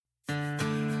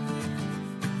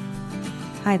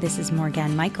Hi, this is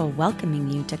Morgan Michael welcoming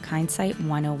you to Kindsight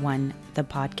 101, the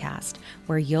podcast,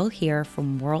 where you'll hear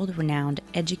from world-renowned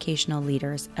educational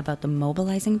leaders about the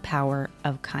mobilizing power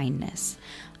of kindness.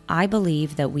 I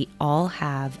believe that we all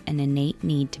have an innate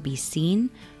need to be seen,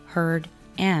 heard,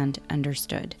 and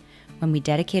understood. When we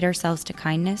dedicate ourselves to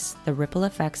kindness, the ripple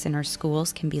effects in our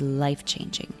schools can be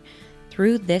life-changing.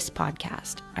 Through this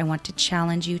podcast, I want to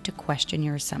challenge you to question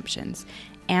your assumptions,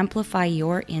 amplify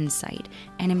your insight,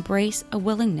 and embrace a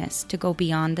willingness to go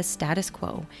beyond the status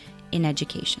quo in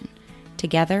education.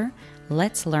 Together,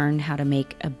 let's learn how to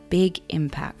make a big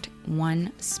impact,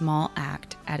 one small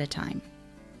act at a time.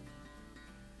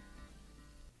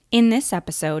 In this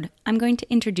episode, I'm going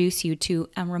to introduce you to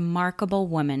a remarkable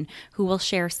woman who will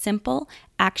share simple,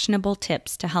 actionable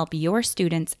tips to help your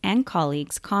students and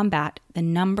colleagues combat the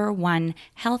number one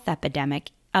health epidemic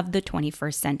of the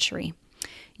 21st century.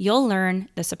 You'll learn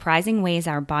the surprising ways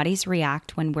our bodies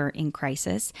react when we're in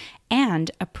crisis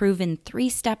and a proven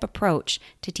 3-step approach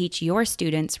to teach your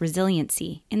students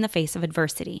resiliency in the face of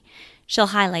adversity. She'll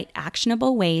highlight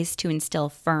actionable ways to instill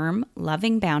firm,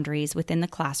 loving boundaries within the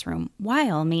classroom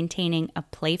while maintaining a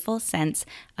playful sense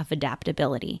of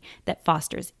adaptability that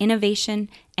fosters innovation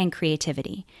and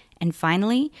creativity. And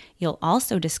finally, you'll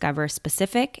also discover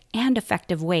specific and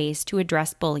effective ways to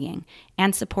address bullying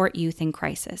and support youth in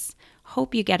crisis.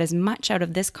 Hope you get as much out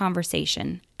of this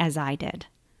conversation as I did.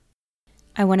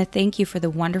 I want to thank you for the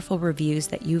wonderful reviews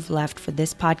that you've left for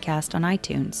this podcast on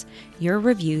iTunes. Your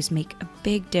reviews make a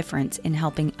big difference in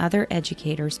helping other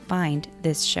educators find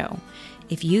this show.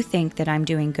 If you think that I'm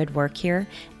doing good work here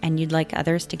and you'd like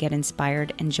others to get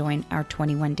inspired and join our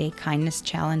 21-day kindness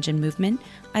challenge and movement,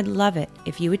 I'd love it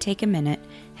if you would take a minute,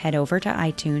 head over to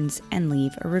iTunes and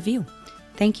leave a review.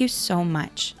 Thank you so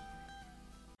much.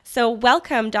 So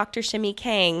welcome, Dr. Shimi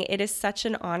Kang. It is such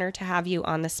an honor to have you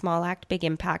on the Small Act, Big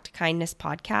Impact Kindness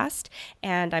podcast.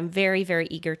 And I'm very, very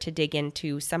eager to dig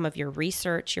into some of your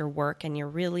research, your work, and your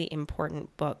really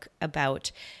important book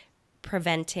about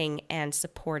preventing and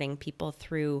supporting people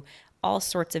through all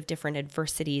sorts of different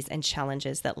adversities and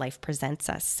challenges that life presents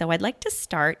us. So I'd like to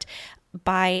start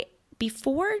by,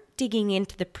 before digging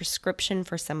into the prescription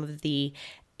for some of the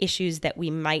issues that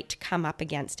we might come up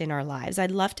against in our lives,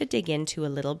 I'd love to dig into a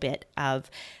little bit of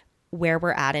where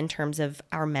we're at in terms of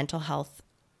our mental health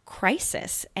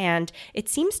crisis. And it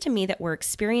seems to me that we're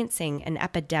experiencing an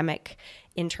epidemic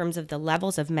in terms of the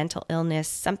levels of mental illness.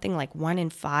 Something like 1 in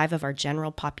 5 of our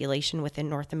general population within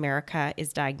North America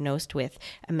is diagnosed with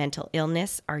a mental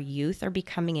illness. Our youth are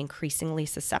becoming increasingly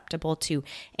susceptible to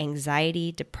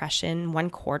anxiety, depression.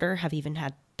 1/4 have even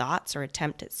had thoughts or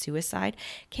attempt at suicide.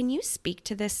 Can you speak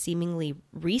to this seemingly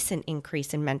recent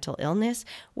increase in mental illness?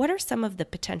 What are some of the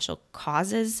potential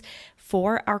causes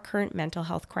for our current mental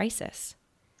health crisis?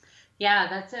 Yeah,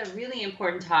 that's a really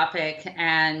important topic.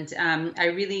 And I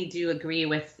really do agree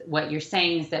with what you're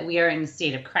saying, is that we are in a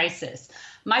state of crisis.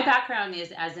 My background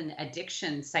is as an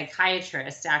addiction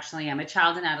psychiatrist. Actually, I'm a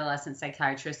child and adolescent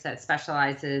psychiatrist that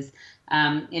specializes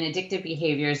in addictive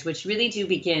behaviors, which really do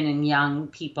begin in young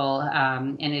people.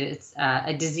 And it's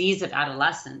a disease of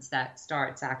adolescence that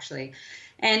starts, actually.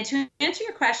 And to answer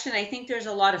your question, I think there's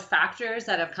a lot of factors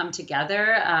that have come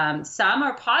together. Some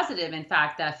are positive, in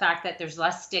fact, the fact that there's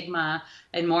less stigma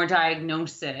and more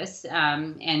diagnosis.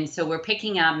 And so we're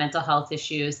picking up mental health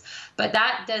issues, but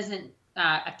that doesn't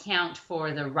account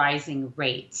for the rising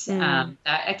rates. That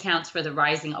accounts for the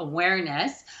rising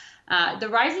awareness. The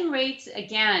rising rates,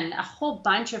 again, a whole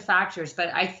bunch of factors, but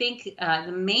I think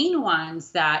the main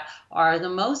ones that are the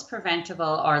most preventable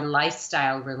are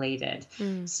lifestyle related.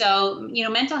 So,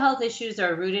 mental health issues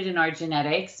are rooted in our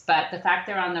genetics, but the fact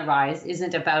they're on the rise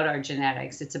isn't about our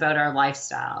genetics. It's about our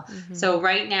lifestyle. So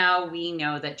right now, we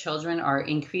know that children are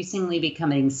increasingly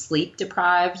becoming sleep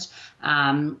deprived,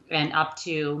 and up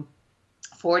to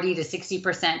 40 to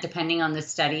 60%, depending on the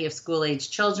study, of school-age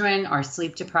children are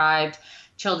sleep deprived.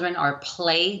 Children are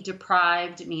play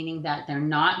deprived, meaning that they're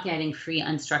not getting free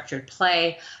unstructured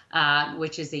play,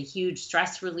 which is a huge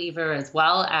stress reliever, as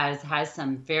well as has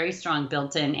some very strong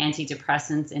built-in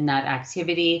antidepressants in that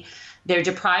activity. They're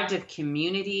deprived of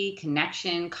community,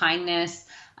 connection, kindness.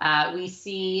 We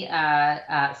see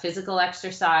physical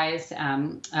exercise,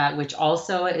 which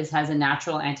also has a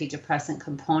natural antidepressant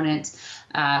component,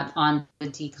 on the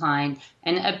decline.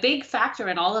 And a big factor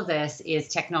in all of this is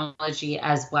technology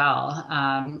as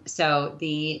well. So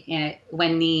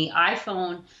when the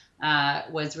iPhone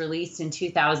was released in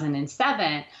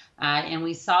 2007, And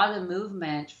we saw the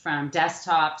movement from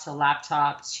desktop to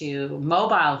laptop to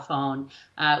mobile phone.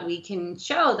 We can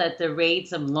show that the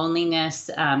rates of loneliness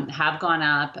have gone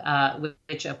up,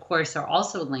 which of course are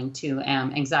also linked to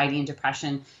anxiety and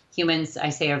depression. Humans,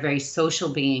 I say, are very social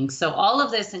beings. So all of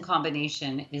this in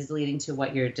combination is leading to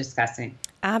what you're discussing.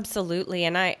 Absolutely.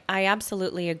 And I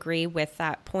absolutely agree with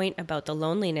that point about the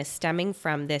loneliness stemming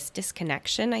from this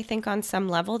disconnection, I think, on some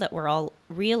level that we're all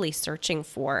really searching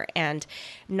for and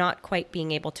not quite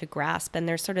being able to grasp. And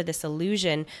there's sort of this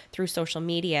illusion through social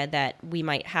media that we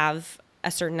might have a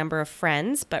certain number of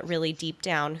friends, but really deep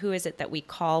down, who is it that we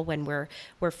call when we're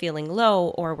feeling low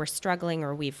or we're struggling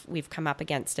or we've come up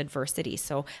against adversity?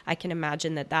 So I can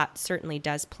imagine that certainly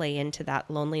does play into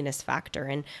that loneliness factor.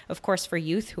 And of course, for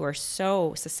youth who are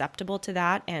so susceptible to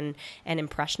that and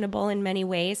impressionable in many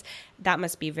ways, that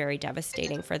must be very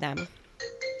devastating for them.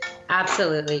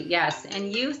 Absolutely, yes.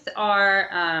 And youth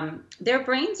are, their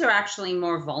brains are actually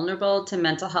more vulnerable to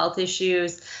mental health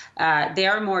issues. They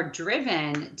are more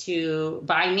driven to,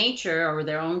 by nature or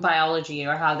their own biology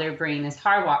or how their brain is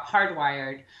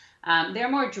hardwired,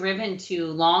 they're more driven to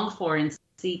long for and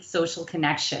seek social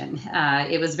connection.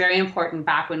 It was very important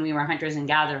back when we were hunters and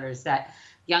gatherers that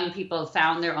young people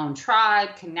found their own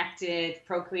tribe, connected,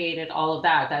 procreated, all of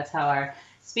that. That's how our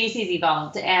species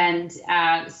evolved. And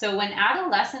so when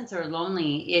adolescents are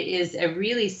lonely, it is a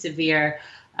really severe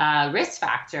risk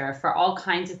factor for all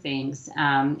kinds of things,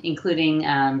 including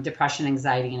depression,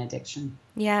 anxiety, and addiction.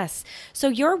 Yes. So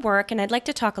your work, and I'd like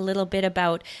to talk a little bit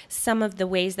about some of the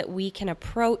ways that we can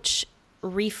approach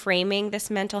reframing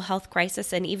this mental health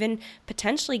crisis and even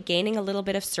potentially gaining a little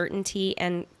bit of certainty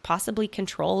and possibly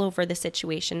control over the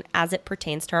situation as it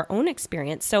pertains to our own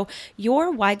experience. So your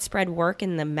widespread work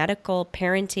in the medical,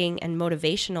 parenting, and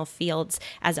motivational fields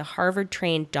as a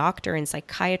Harvard-trained doctor in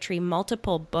psychiatry,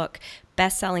 multiple book,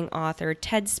 best-selling author,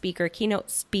 TED speaker, keynote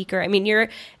speaker. I mean, you're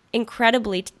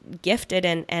incredibly gifted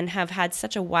and have had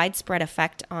such a widespread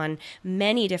effect on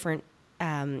many different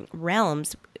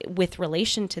realms with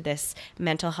relation to this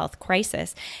mental health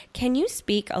crisis. Can you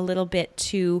speak a little bit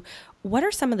to what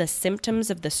are some of the symptoms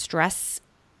of the stress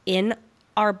in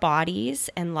our bodies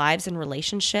and lives and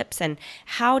relationships, and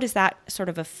how does that sort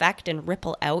of affect and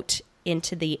ripple out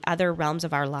into the other realms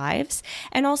of our lives?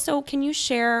 And also, can you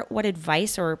share what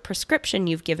advice or prescription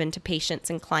you've given to patients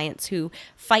and clients who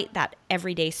fight that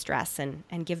everyday stress and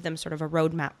give them sort of a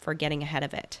roadmap for getting ahead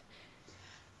of it?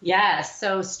 Yes.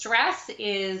 So stress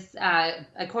is,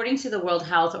 according to the World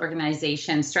Health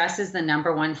Organization, stress is the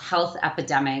number one health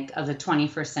epidemic of the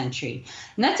 21st century.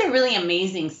 And that's a really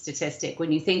amazing statistic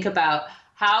when you think about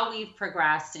how we've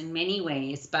progressed in many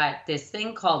ways. But this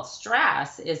thing called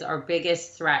stress is our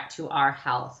biggest threat to our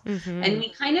health. Mm-hmm. And we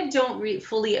kind of don't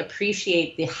fully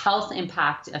appreciate the health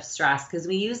impact of stress because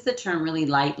we use the term really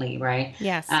lightly, right?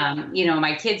 Yes.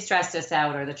 My kids stressed us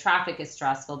out or the traffic is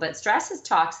stressful, but stress is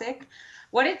toxic.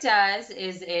 What it does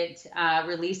is it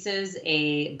releases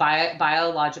a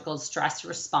biological stress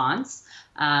response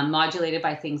modulated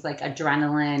by things like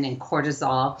adrenaline and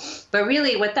cortisol. But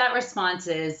really what that response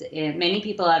is, many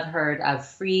people have heard of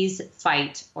freeze,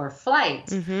 fight, or flight.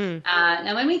 Mm-hmm.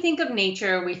 And when we think of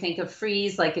nature, we think of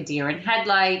freeze like a deer in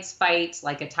headlights, fight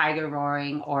like a tiger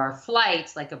roaring, or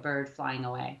flight like a bird flying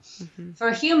away. Mm-hmm.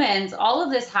 For humans, all of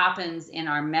this happens in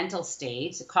our mental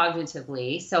state,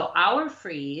 cognitively. So our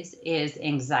freeze is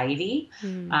anxiety,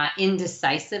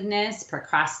 indecisiveness,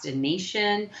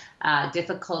 procrastination,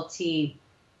 difficulty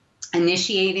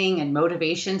initiating and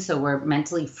motivation. So we're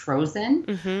mentally frozen.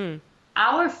 Mm-hmm.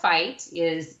 Our fight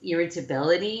is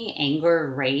irritability, anger,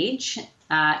 rage.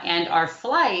 And our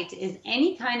flight is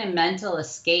any kind of mental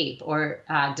escape or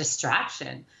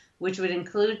distraction, which would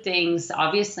include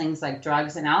obvious things like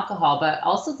drugs and alcohol, but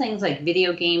also things like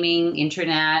video gaming,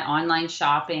 internet, online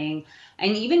shopping,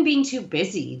 and even being too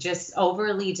busy, just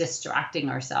overly distracting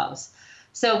ourselves.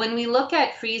 So when we look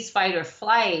at freeze, fight, or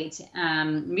flight,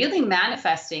 really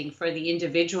manifesting for the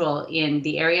individual in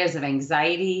the areas of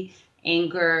anxiety,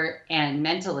 anger, and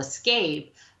mental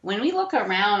escape, when we look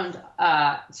around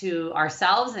to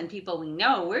ourselves and people we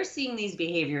know, we're seeing these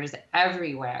behaviors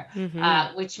everywhere,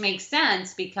 which makes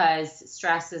sense because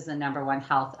stress is the number one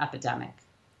health epidemic.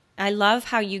 I love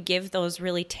how you give those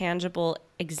really tangible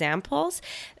examples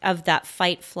of that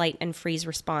fight, flight, and freeze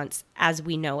response as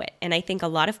we know it. And I think a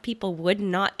lot of people would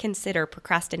not consider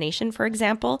procrastination, for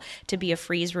example, to be a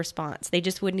freeze response. They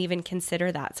just wouldn't even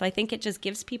consider that. So I think it just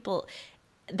gives people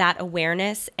that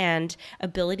awareness and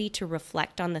ability to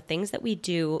reflect on the things that we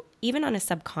do, even on a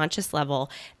subconscious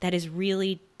level, that is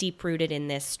really deep-rooted in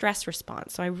this stress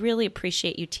response. So I really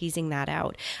appreciate you teasing that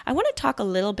out. I want to talk a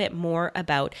little bit more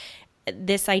about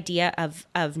this idea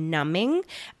of numbing.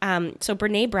 So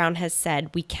Brene Brown has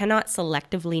said we cannot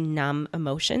selectively numb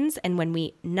emotions. And when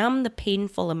we numb the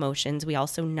painful emotions, we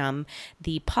also numb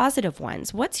the positive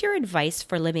ones. What's your advice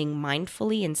for living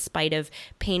mindfully in spite of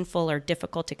painful or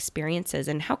difficult experiences?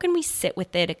 And how can we sit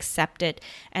with it, accept it,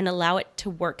 and allow it to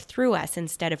work through us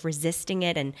instead of resisting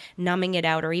it and numbing it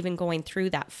out, or even going through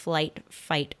that flight,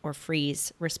 fight, or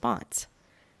freeze response?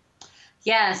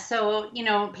 Yeah, so,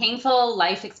 painful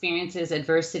life experiences,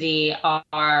 adversity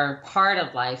are part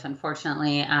of life,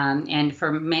 unfortunately. And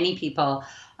for many people,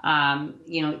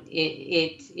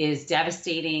 it is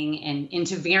devastating and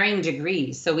into varying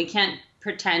degrees. So we can't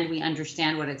pretend we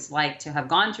understand what it's like to have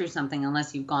gone through something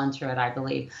unless you've gone through it, I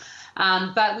believe.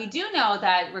 But we do know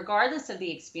that regardless of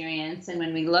the experience, and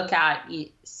when we look at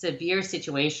severe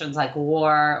situations like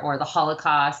war or the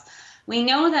Holocaust, we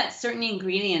know that certain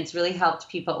ingredients really helped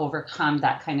people overcome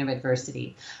that kind of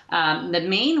adversity. The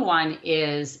main one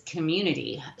is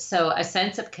community. So a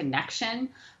sense of connection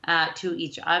to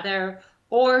each other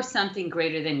or something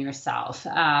greater than yourself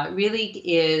really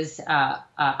is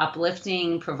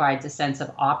uplifting, provides a sense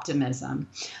of optimism.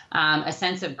 A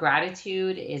sense of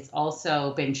gratitude is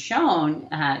also been shown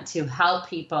to help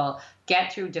people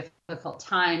get through difficult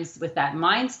times with that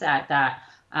mindset that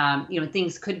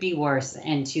things could be worse,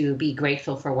 and to be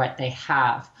grateful for what they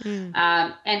have.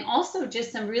 And also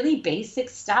just some really basic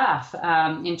stuff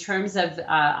in terms of,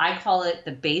 I call it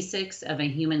the basics of a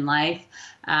human life,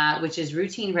 which is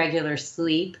routine, regular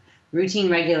sleep,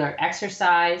 routine, regular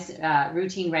exercise,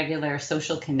 routine, regular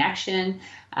social connection,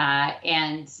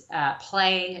 and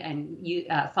play, and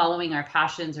following our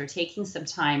passions, or taking some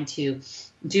time to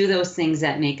do those things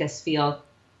that make us feel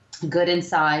good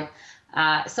inside.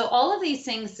 So all of these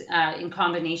things in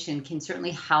combination can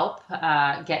certainly help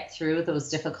get through those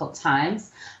difficult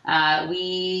times.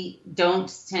 We don't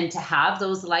tend to have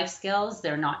those life skills.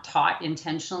 They're not taught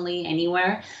intentionally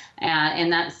anywhere.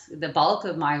 And that's the bulk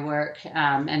of my work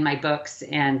and my books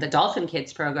and the Dolphin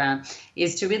Kids program,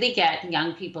 is to really get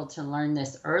young people to learn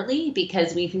this early,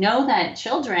 because we know that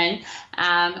children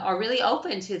are really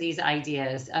open to these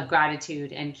ideas of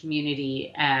gratitude and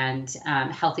community and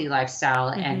healthy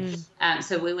lifestyle. Mm-hmm. And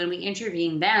so when we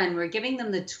intervene then, we're giving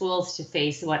them the tools to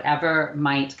face whatever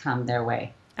might come their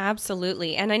way.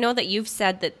 Absolutely. And I know that you've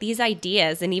said that these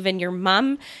ideas, and even your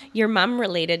mom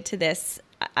related to this,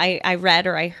 I read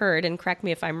or I heard, and correct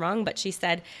me if I'm wrong, but she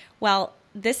said, well,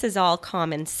 this is all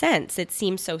common sense. It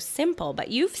seems so simple. But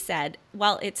you've said,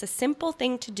 well, it's a simple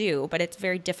thing to do, but it's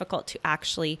very difficult to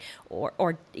actually,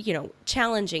 or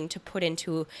challenging to put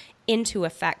into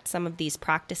effect some of these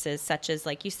practices, such as,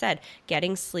 like you said,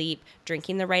 getting sleep,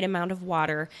 drinking the right amount of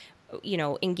water,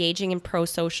 engaging in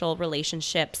pro-social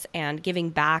relationships, and giving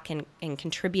back and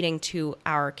contributing to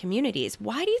our communities.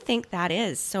 Why do you think that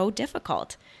is so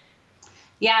difficult?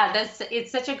 Yeah,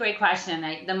 it's such a great question.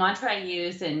 The mantra I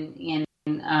use in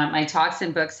my talks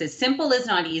and books is simple is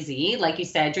not easy. Like you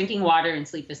said, drinking water and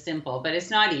sleep is simple, but it's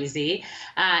not easy.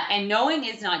 And knowing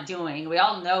is not doing. We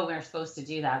all know we're supposed to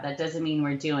do that. That doesn't mean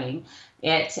we're doing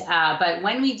it. But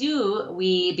when we do,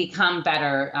 we become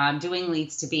better. Doing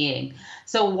leads to being.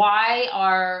 So why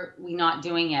are we not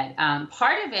doing it?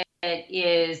 Part of it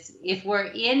is if we're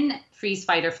in freeze,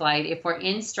 fight, or flight, if we're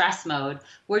in stress mode,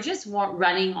 we're just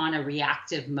running on a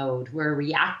reactive mode. We're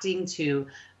reacting to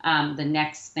the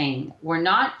next thing. We're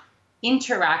not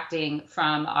interacting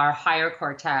from our higher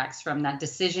cortex, from that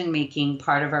decision-making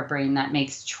part of our brain that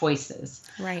makes choices.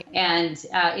 Right. And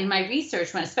in my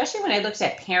research, especially when I looked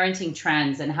at parenting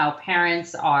trends and how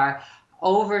parents are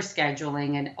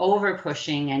over-scheduling and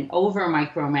over-pushing and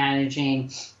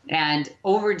over-micromanaging and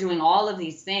overdoing all of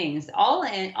these things,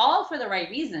 all for the right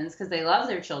reasons, because they love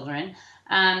their children.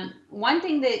 One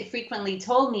thing they frequently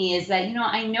told me is that,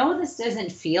 I know this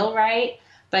doesn't feel right,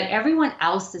 but everyone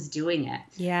else is doing it.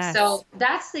 Yes. So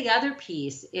that's the other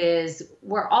piece, is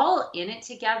we're all in it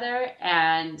together.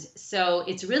 And so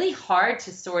it's really hard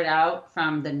to sort out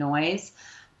from the noise.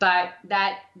 But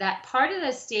that part of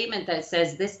the statement that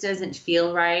says this doesn't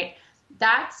feel right,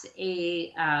 that's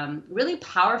a really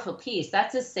powerful piece.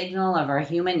 That's a signal of our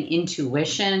human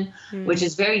intuition, which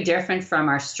is very different from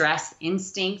our stress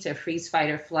instinct of freeze, fight,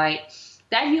 or flight.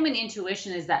 That human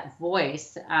intuition is that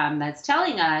voice that's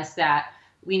telling us that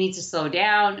we need to slow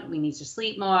down, we need to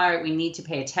sleep more, we need to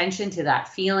pay attention to that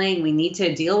feeling, we need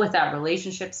to deal with that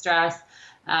relationship stress.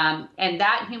 And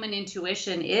that human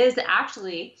intuition is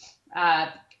actually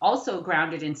also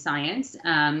grounded in science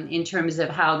in terms of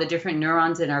how the different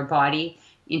neurons in our body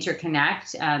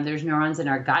interconnect. There's neurons in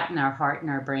our gut and our heart and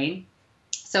our brain.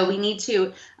 So we need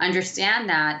to understand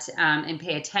that and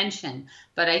pay attention.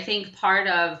 But I think part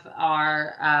of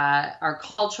our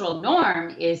cultural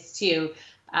norm is to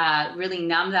really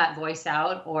numb that voice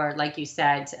out, or like you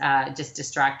said, just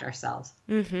distract ourselves.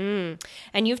 Mm-hmm.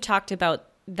 And you've talked about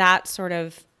that sort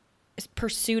of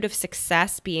pursuit of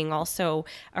success being also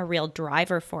a real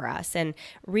driver for us. And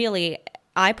really,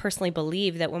 I personally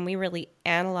believe that when we really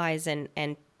analyze and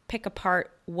pick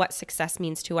apart what success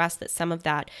means to us, that some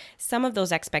of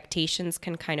those expectations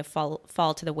can kind of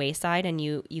fall to the wayside, and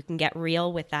you can get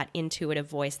real with that intuitive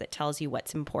voice that tells you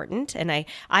what's important. And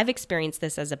I've experienced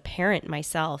this as a parent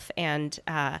myself, and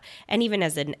even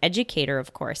as an educator,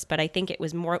 of course, but I think it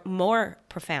was more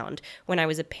profound when I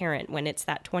was a parent, when it's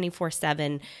that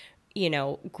 24/7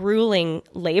 grueling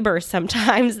labor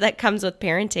sometimes that comes with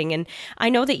parenting. And I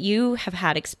know that you have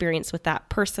had experience with that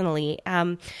personally.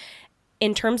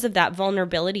 In terms of that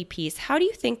vulnerability piece, how do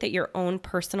you think that your own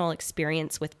personal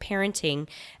experience with parenting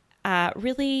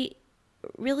really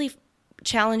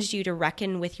challenged you to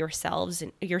reckon with yourself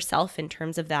in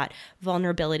terms of that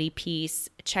vulnerability piece,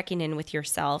 checking in with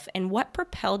yourself, and what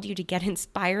propelled you to get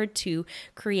inspired to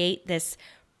create this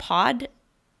pod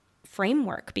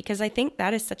framework? Because I think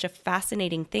that is such a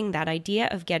fascinating thing, that idea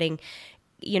of getting,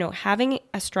 having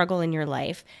a struggle in your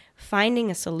life,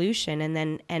 finding a solution,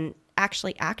 and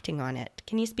actually acting on it.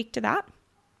 Can you speak to that?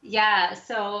 Yeah.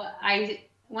 So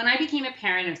when I became a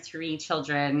parent of 3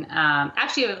 children,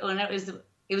 actually when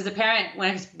it was apparent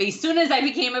as soon as I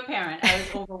became a parent, I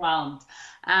was overwhelmed,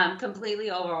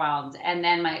 completely overwhelmed. And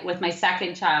then with my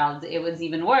second child, it was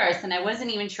even worse. And I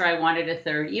wasn't even sure I wanted a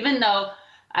third, even though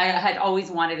I had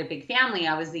always wanted a big family.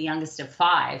 I was the youngest of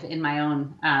 5 in my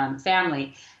own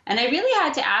family. And I really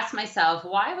had to ask myself,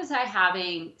 why was I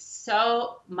having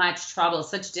so much trouble,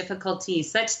 such difficulty,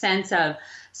 such sense of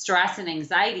stress and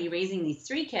anxiety raising these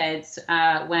 3 kids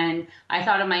when I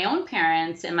thought of my own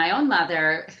parents and my own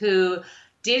mother, who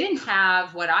didn't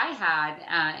have what I had,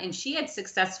 and she had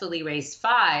successfully raised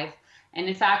 5. And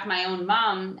in fact, my own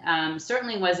mom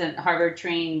certainly wasn't a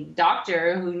Harvard-trained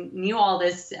doctor who knew all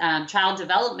this child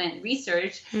development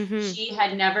research. Mm-hmm. She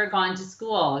had never gone to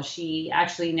school. She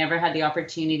actually never had the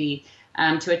opportunity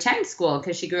to attend school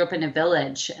because she grew up in a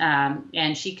village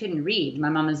and she couldn't read. My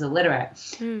mom is illiterate.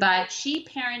 Mm. But she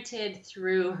parented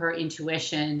through her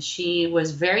intuition. She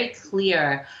was very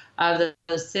clear of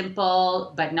those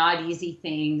simple but not easy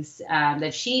things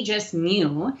that she just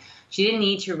knew. She didn't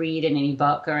need to read in any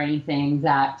book or anything,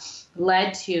 that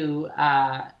led to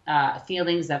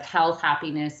feelings of health,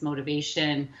 happiness,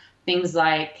 motivation, things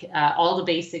like all the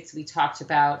basics we talked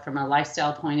about from a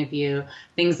lifestyle point of view,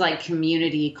 things like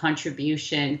community,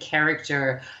 contribution,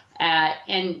 character.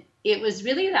 And it was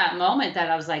really that moment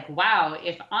that I was like, wow,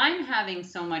 if I'm having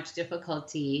so much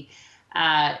difficulty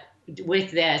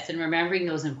with this and remembering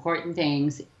those important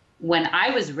things, when I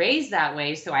was raised that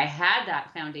way, so I had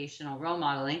that foundational role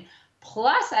modeling,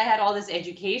 plus I had all this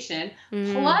education,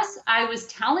 plus I was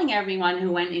telling everyone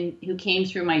who came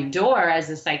through my door as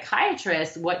a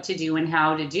psychiatrist what to do and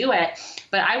how to do it,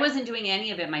 but I wasn't doing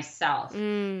any of it myself.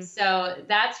 So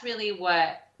that's really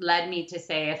what led me to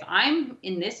say, if I'm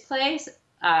in this place,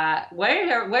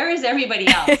 where is everybody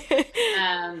else?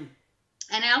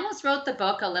 And I almost wrote the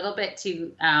book a little bit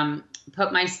to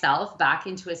put myself back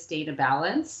into a state of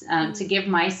balance, to give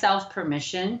myself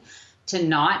permission to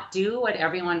not do what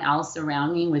everyone else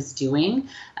around me was doing.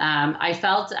 I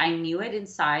felt I knew it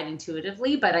inside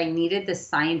intuitively, but I needed the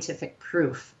scientific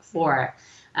proof for it.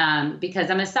 Because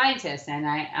I'm a scientist and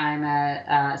I'm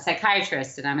a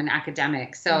psychiatrist and I'm an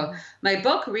academic. So my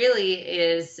book really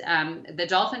is, the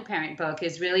Dolphin Parent book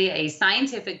is really a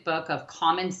scientific book of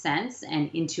common sense and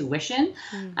intuition.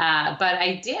 But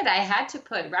I had to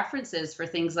put references for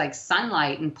things like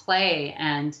sunlight and play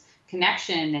and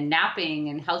connection and napping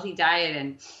and healthy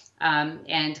diet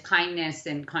and kindness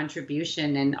and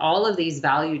contribution and all of these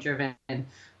value-driven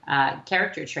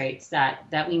character traits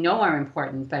that we know are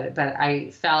important, but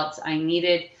I felt I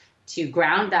needed to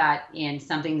ground that in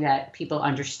something that people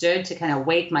understood, to kind of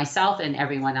wake myself and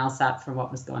everyone else up from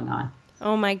what was going on.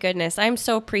 Oh my goodness. I'm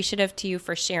so appreciative to you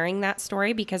for sharing that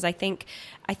story, because I think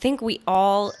we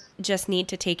all just need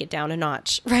to take it down a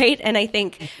notch, right? And I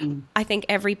think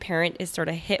every parent is sort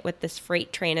of hit with this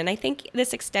freight train. And I think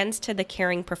this extends to the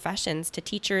caring professions, to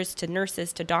teachers, to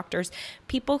nurses, to doctors,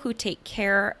 people who take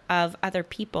care of other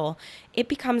people. It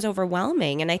becomes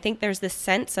overwhelming. And I think there's this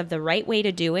sense of the right way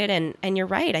to do it. And you're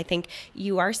right. I think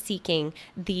you are seeking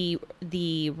the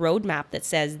roadmap that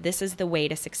says this is the way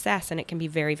to success, and it can be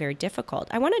very, very difficult.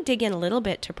 I want to dig in a little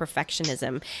bit to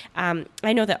perfectionism.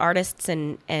 I know that artists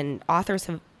and authors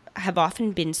have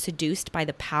often been seduced by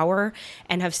the power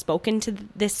and have spoken to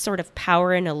this sort of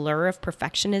power and allure of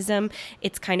perfectionism.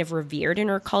 It's kind of revered in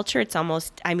our culture. It's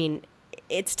almost, I mean,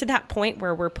 it's to that point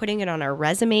where we're putting it on our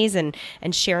resumes and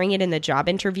sharing it in the job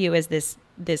interview as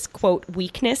this quote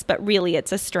weakness, but really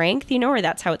it's a strength, or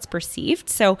that's how it's perceived.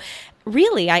 So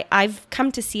really, I've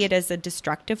come to see it as a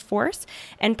destructive force,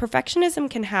 and perfectionism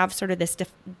can have sort of this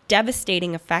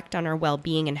devastating effect on our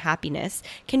well-being and happiness.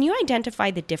 Can you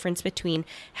identify the difference between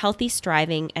healthy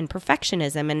striving and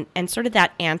perfectionism, and sort of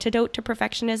that antidote to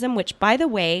perfectionism, which, by the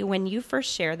way, when you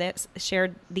first shared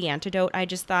the antidote, I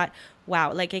just thought,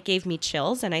 wow, like it gave me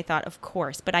chills, and I thought, of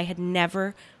course, but I had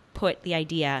never put the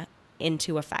idea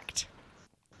into effect.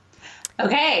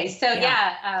 Okay, so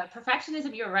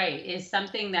perfectionism, you're right, is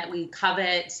something that we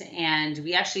covet and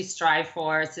we actually strive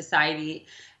for. Society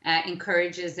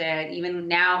encourages it, even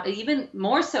now, even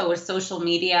more so with social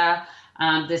media,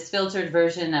 this filtered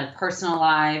version of personal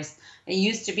lives. It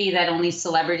used to be that only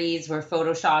celebrities were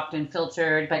photoshopped and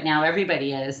filtered, but now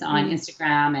everybody is on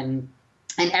Instagram and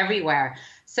everywhere.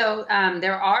 So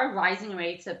there are rising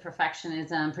rates of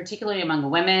perfectionism, particularly among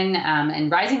women,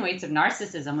 and rising rates of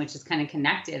narcissism, which is kind of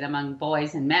connected among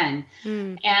boys and men.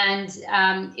 And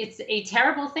it's a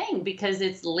terrible thing because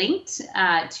it's linked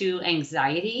to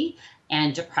anxiety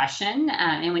and depression.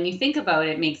 And when you think about it,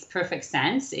 it makes perfect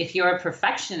sense. If you're a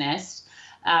perfectionist,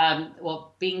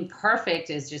 being perfect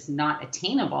is just not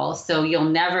attainable. So you'll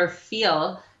never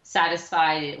feel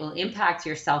satisfied. It will impact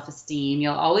your self-esteem.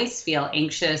 You'll always feel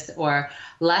anxious or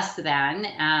less than,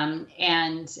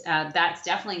 and that's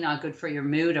definitely not good for your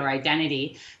mood or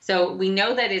identity. So we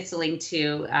know that it's linked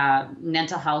to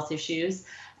mental health issues.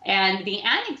 And the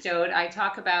anecdote I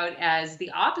talk about as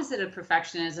the opposite of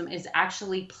perfectionism is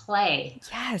actually play.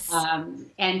 Yes.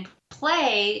 And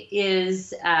play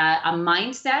is a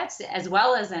mindset as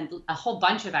well as a whole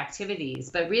bunch of activities,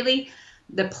 but really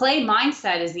the play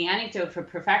mindset is the antidote for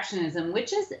perfectionism,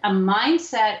 which is a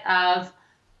mindset of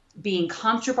being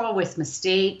comfortable with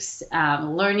mistakes,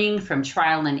 learning from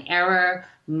trial and error,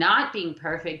 not being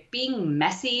perfect, being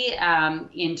messy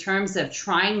in terms of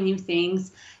trying new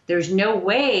things. There's no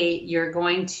way you're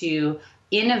going to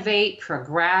innovate,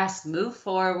 progress, move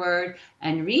forward,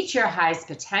 and reach your highest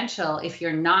potential if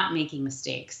you're not making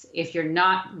mistakes, if you're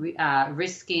not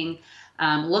risking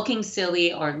looking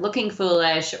silly or looking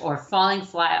foolish or falling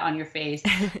flat on your face.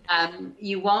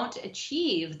 You won't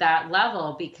achieve that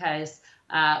level because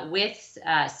with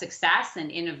success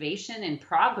and innovation and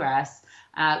progress,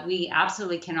 we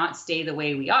absolutely cannot stay the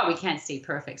way we are. We can't stay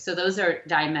perfect. So those are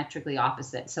diametrically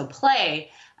opposite. So play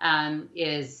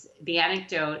is the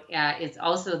anecdote, is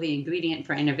also the ingredient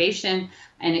for innovation,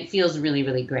 and it feels really,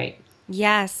 really great.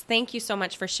 Yes. Thank you so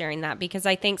much for sharing that, because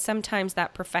I think sometimes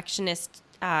that perfectionist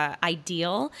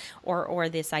ideal or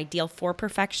this ideal for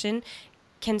perfection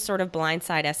can sort of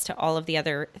blindside us to all of the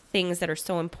other things that are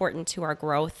so important to our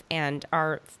growth and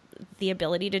the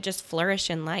ability to just flourish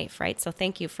in life, right? So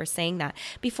thank you for saying that.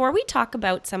 Before we talk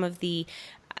about some of the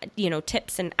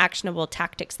tips and actionable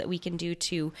tactics that we can do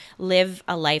to live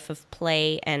a life of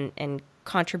play and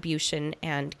contribution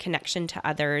and connection to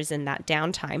others and that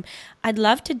downtime, I'd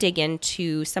love to dig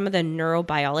into some of the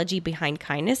neurobiology behind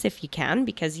kindness, if you can,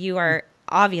 because you are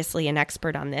obviously an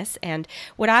expert on this. And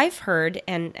what I've heard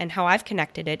and how I've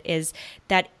connected it is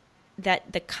that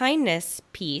the kindness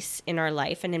piece in our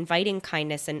life and inviting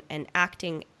kindness and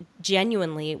acting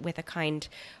genuinely with a kind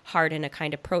heart and a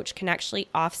kind approach can actually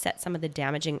offset some of the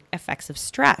damaging effects of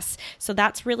stress. So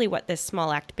that's really what this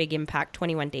Small Act Big Impact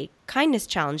 21-Day Kindness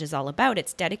Challenge is all about.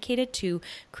 It's dedicated to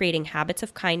creating habits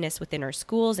of kindness within our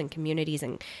schools and communities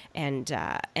and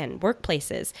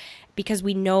workplaces, because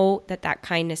we know that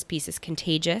kindness piece is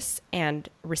contagious and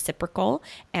reciprocal,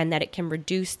 and that it can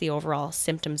reduce the overall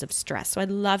symptoms of stress. So I'd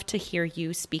love to hear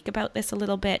you speak about this a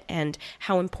little bit and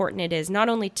how important it is not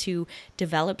only to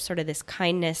develop sort of this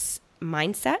kindness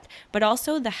mindset, but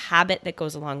also the habit that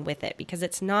goes along with it, because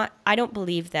I don't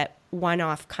believe that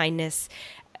one-off kindness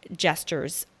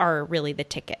gestures are really the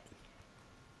ticket.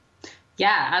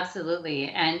 Yeah, absolutely.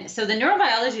 And so the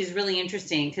neurobiology is really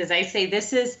interesting because I say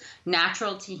this is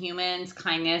natural to humans.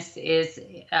 Kindness is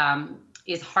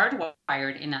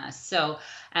hardwired in us. So,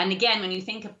 and again, when you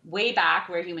think way back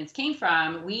where humans came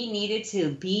from, we needed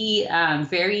to be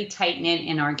very tight-knit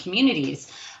in our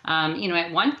communities.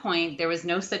 At one point, there was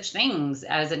no such things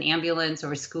as an ambulance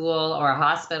or a school or a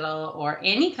hospital or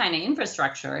any kind of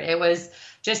infrastructure. It was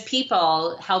just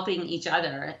people helping each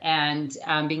other and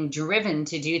being driven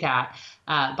to do that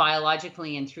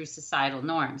biologically and through societal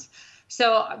norms.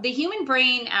 So the human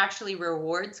brain actually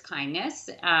rewards kindness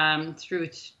through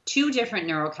two different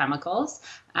neurochemicals.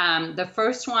 The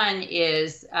first one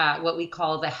is what we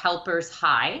call the helper's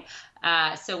high.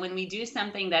 So when we do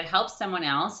something that helps someone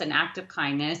else, an act of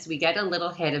kindness, we get a little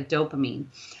hit of dopamine.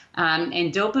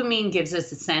 And dopamine gives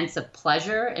us a sense of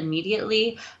pleasure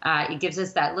immediately. It gives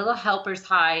us that little helper's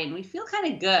high, and we feel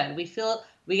kind of good.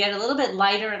 We get a little bit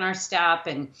lighter in our step,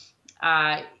 and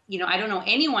I don't know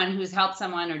anyone who's helped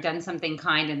someone or done something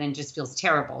kind and then just feels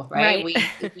terrible, right? We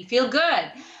feel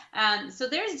good. So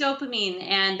there's dopamine,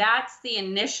 and that's the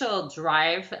initial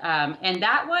drive. And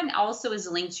that one also is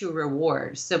linked to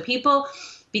reward. So people,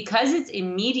 because it's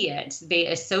immediate, they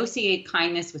associate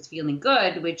kindness with feeling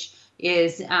good, which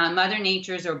is Mother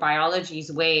Nature's or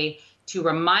biology's way to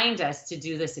remind us to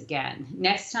do this again.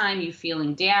 Next time you're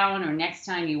feeling down, or next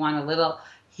time you want a little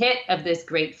hit of this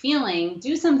great feeling,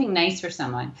 do something nice for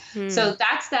someone. So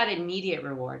that's that immediate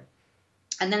reward.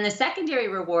 And then the secondary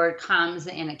reward comes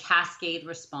in a cascade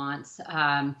response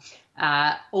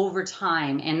over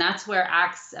time. And that's where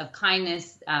acts of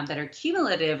kindness that are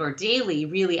cumulative or daily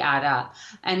really add up.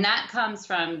 And that comes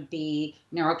from the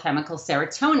neurochemical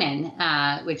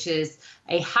serotonin, which is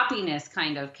a happiness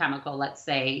kind of chemical, let's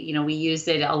say. We use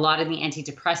it a lot in the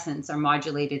antidepressants are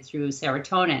modulated through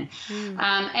serotonin.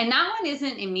 And that one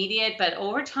isn't immediate, but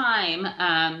over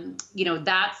time,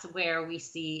 that's where we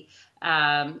see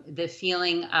the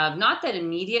feeling of not that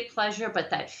immediate pleasure, but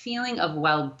that feeling of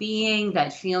well-being,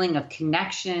 that feeling of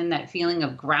connection, that feeling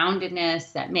of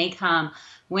groundedness that may come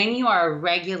when you are a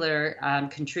regular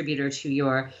contributor to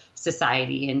your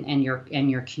society and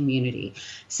your community.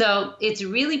 So it's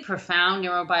really profound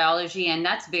neurobiology, and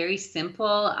that's very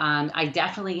simple. I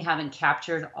definitely haven't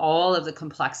captured all of the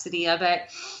complexity of it,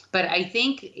 but I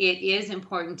think it is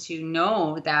important to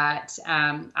know that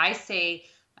I say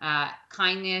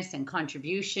kindness and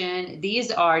contribution.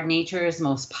 These are nature's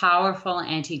most powerful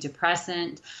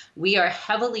antidepressant. We are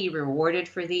heavily rewarded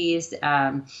for these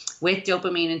with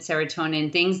dopamine and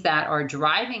serotonin, things that are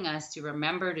driving us to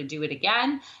remember to do it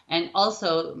again, and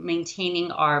also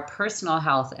maintaining our personal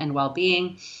health and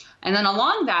well-being. And then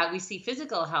along that, we see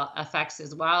physical health effects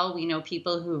as well. We know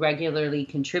people who regularly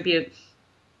contribute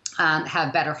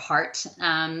have better heart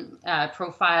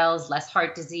profiles, less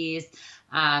heart disease.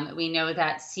 We know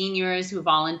that seniors who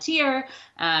volunteer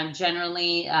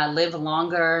generally live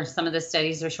longer. Some of the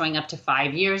studies are showing up to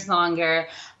 5 years longer,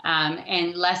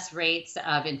 and less rates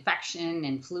of infection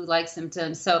and flu-like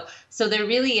symptoms. So there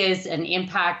really is an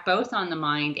impact both on the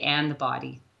mind and the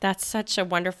body. That's such a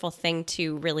wonderful thing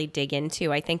to really dig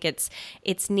into. I think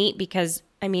it's neat because,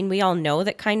 we all know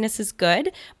that kindness is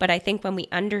good, but I think when we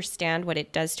understand what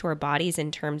it does to our bodies in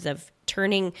terms of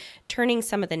turning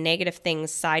some of the negative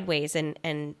things sideways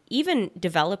and even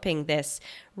developing this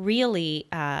really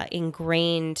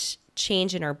ingrained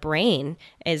change in our brain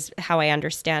is how I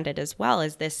understand it as well,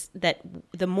 is this, that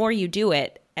the more you do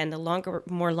it and the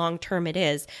more long-term it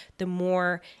is, the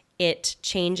more it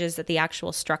changes the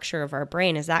actual structure of our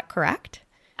brain. Is that correct?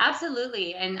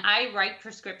 Absolutely. And I write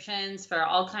prescriptions for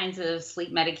all kinds of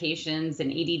sleep medications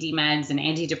and ADD meds and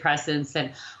antidepressants.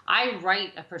 And I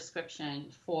write a prescription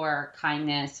for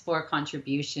kindness, for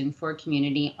contribution, for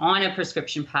community on a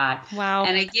prescription pad. Wow.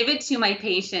 And I give it to my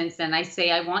patients and I say,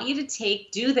 I want you to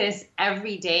do this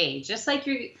every day, just like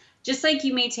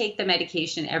you may take the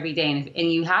medication every day.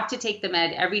 And you have to take the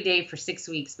med every day for 6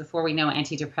 weeks before we know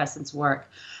antidepressants work.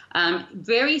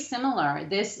 Very similar.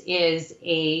 This is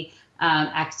a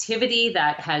activity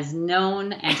that has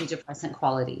known antidepressant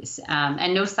qualities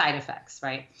and no side effects,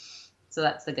 right? So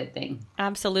that's the good thing.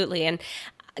 Absolutely. And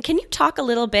can you talk a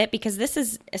little bit, because this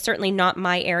is certainly not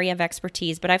my area of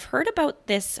expertise, but I've heard about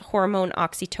this hormone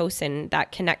oxytocin,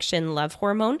 that connection love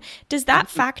hormone. Does that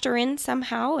factor in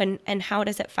somehow, and how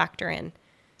does it factor in?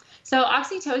 So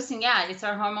oxytocin, it's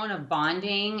our hormone of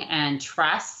bonding and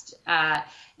trust.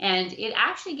 And it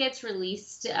actually gets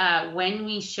released when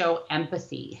we show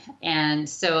empathy. And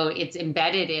so it's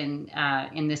embedded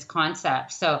in this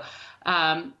concept. So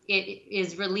it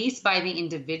is released by the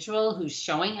individual who's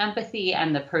showing empathy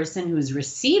and the person who's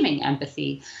receiving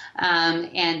empathy.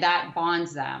 And that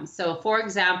bonds them. So for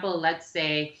example, let's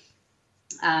say,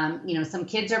 some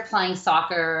kids are playing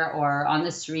soccer or on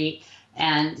the street,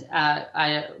 and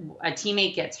a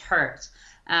teammate gets hurt.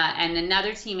 And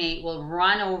another teammate will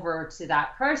run over to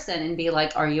that person and be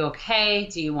like, are you okay?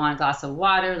 Do you want a glass of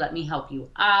water? Let me help you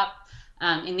up.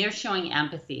 And they're showing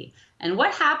empathy. And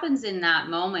what happens in that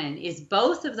moment is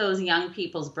both of those young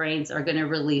people's brains are going to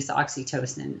release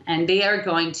oxytocin, and they are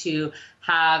going to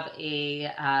have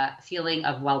a feeling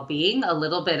of well-being, a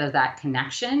little bit of that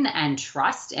connection and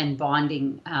trust and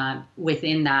bonding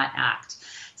within that act.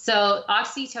 So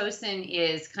oxytocin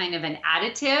is kind of an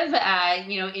additive.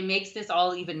 It makes this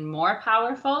all even more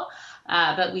powerful.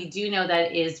 But we do know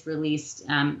that it is released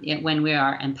when we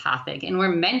are empathic, and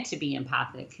we're meant to be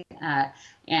empathic.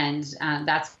 And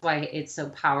that's why it's so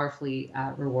powerfully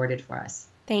rewarded for us.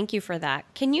 Thank you for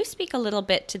that. Can you speak a little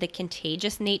bit to the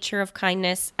contagious nature of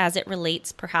kindness as it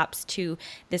relates perhaps to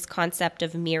this concept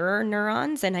of mirror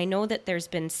neurons? And I know that there's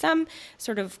been some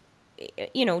sort of,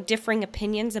 differing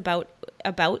opinions about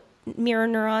mirror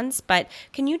neurons, but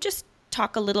can you just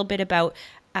talk a little bit about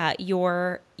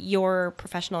your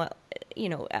professional,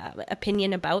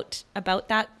 opinion about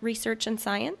that research and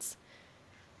science?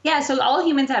 Yeah, so all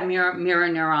humans have mirror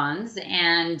neurons,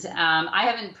 and I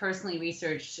haven't personally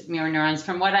researched mirror neurons.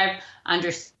 From what I've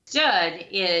understood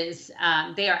is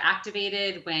they are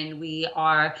activated when we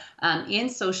are in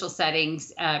social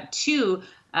settings to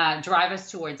drive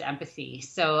us towards empathy.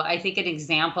 So I think an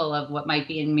example of what might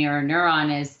be in mirror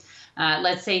neuron is,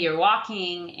 let's say you're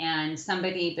walking and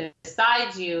somebody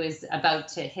beside you is about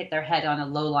to hit their head on a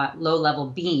low level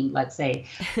beam, let's say.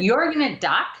 You're going to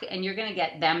duck and you're going to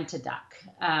get them to duck,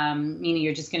 meaning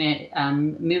you're just going to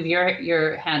move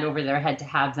your hand over their head to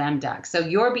have them duck. So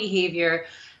your behavior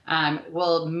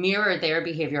will mirror their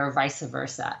behavior or vice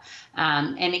versa.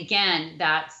 And again,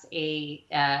 that's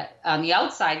on the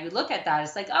outside, we look at that,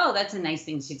 it's like, oh, that's a nice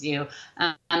thing to do.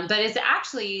 But it's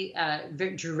actually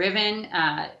driven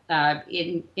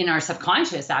in our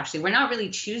subconscious, actually. We're not really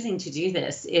choosing to do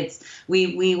this.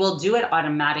 We will do it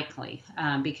automatically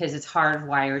because it's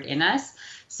hardwired in us.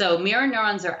 So mirror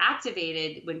neurons are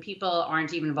activated when people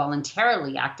aren't even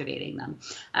voluntarily activating them.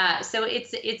 So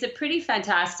it's a pretty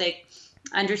fantastic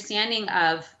understanding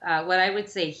of what I would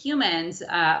say humans,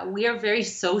 we are very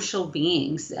social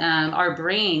beings. Our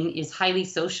brain is highly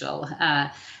social.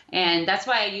 And that's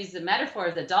why I use the metaphor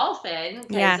of the dolphin,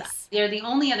 because they're the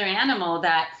only other animal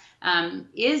that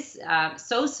is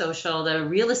so social. The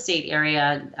real estate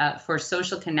area for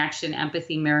social connection,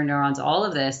 empathy, mirror neurons, all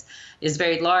of this is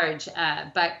very large.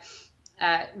 But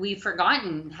we've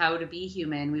forgotten how to be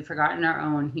human. We've forgotten our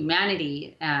own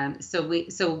humanity.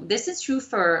 So this is true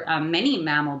for many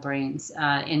mammal brains,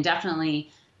 and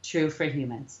definitely true for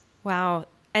humans. Wow.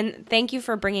 And thank you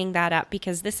for bringing that up,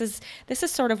 because this is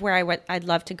sort of where I'd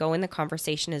love to go in the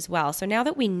conversation as well. So now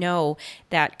that we know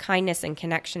that kindness and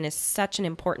connection is such an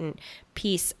important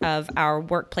piece of our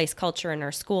workplace culture and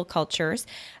our school cultures,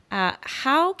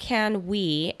 how can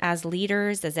we, as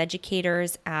leaders, as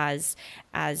educators, as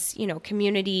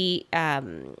community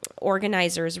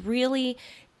organizers, really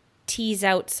tease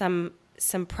out some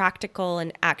practical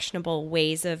and actionable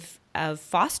ways of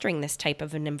fostering this type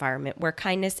of an environment where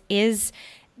kindness is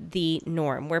the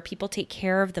norm, where people take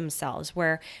care of themselves,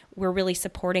 where we're really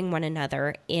supporting one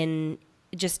another in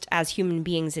just as human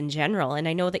beings in general? And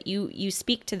I know that you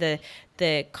speak to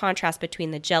the contrast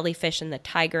between the jellyfish and the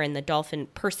tiger and the dolphin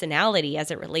personality as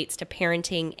it relates to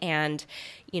parenting and,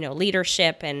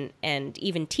 leadership and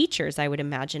even teachers. I would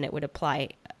imagine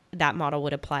that model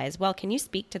would apply as well. Can you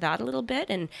speak to that a little bit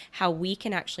and how we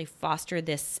can actually foster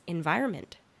this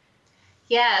environment?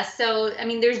 Yeah, so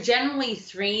there's generally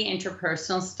 3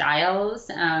 interpersonal styles.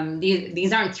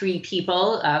 These aren't 3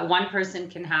 people. One person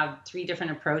can have 3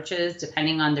 different approaches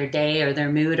depending on their day or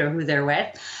their mood or who they're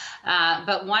with.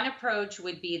 But one approach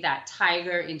would be that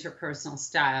tiger interpersonal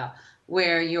style,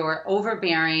 where you're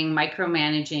overbearing,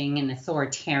 micromanaging, and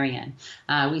authoritarian.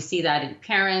 We see that in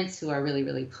parents who are really,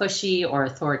 really pushy, or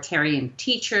authoritarian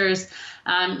teachers,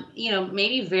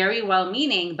 maybe very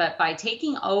well-meaning, but by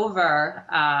taking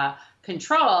over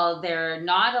control, they're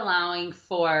not allowing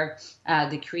for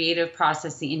the creative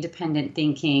process, the independent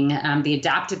thinking, the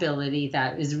adaptability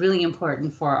that is really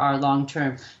important for our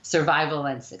long-term survival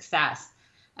and success.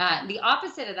 The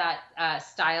opposite of that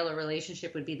style or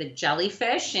relationship would be the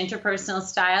jellyfish interpersonal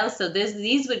style. So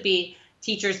these would be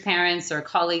teachers, parents, or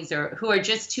colleagues, or who are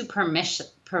just too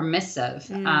permissive.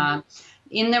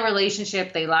 In the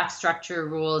relationship, they lack structure,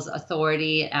 rules,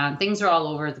 authority. Things are all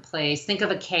over the place. Think of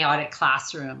a chaotic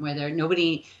classroom where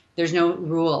there's no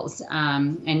rules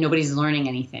and nobody's learning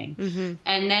anything. Mm-hmm.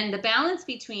 And then the balance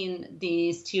between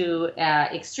these 2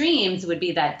 extremes would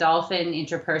be that dolphin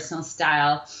interpersonal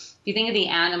style. If you think of the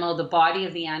animal, the body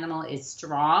of the animal is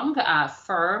strong,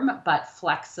 firm, but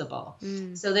flexible.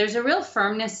 So there's a real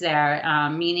firmness there,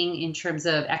 meaning in terms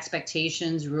of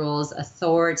expectations, rules,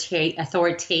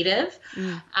 authoritative.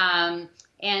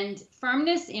 and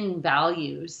firmness in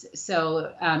values.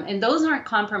 So, and those aren't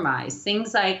compromised.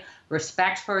 Things like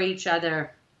respect for each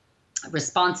other,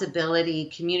 responsibility,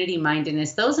 community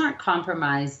mindedness, those aren't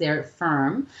compromised. They're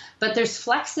firm, but there's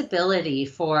flexibility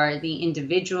for the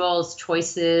individual's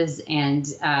choices and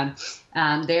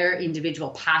their individual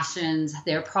passions,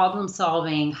 their problem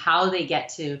solving, how they get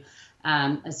to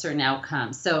a certain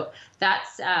outcome. So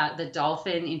that's the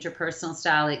Dolphin interpersonal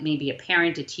style. It may be a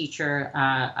parent, a teacher,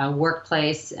 a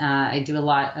workplace. I do a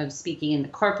lot of speaking in the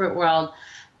corporate world.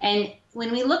 And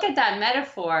when we look at that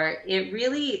metaphor, it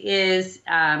really is,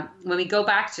 when we go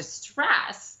back to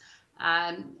stress,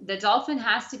 the dolphin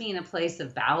has to be in a place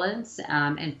of balance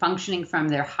and functioning from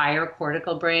their higher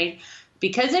cortical brain.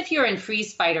 Because if you're in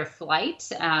freeze, fight, or flight,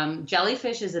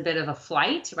 jellyfish is a bit of a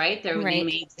flight, right? They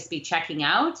may just be checking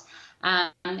out.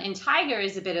 And tiger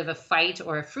is a bit of a fight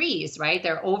or a freeze, right?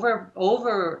 They're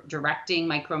over directing,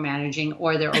 micromanaging,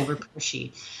 or they're over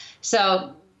pushy.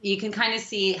 So you can kind of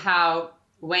see how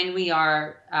when we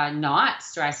are not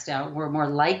stressed out, we're more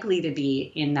likely to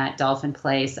be in that dolphin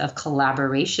place of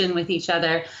collaboration with each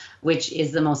other, which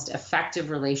is the most effective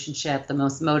relationship, the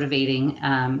most motivating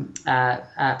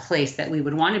place that we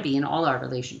would want to be in all our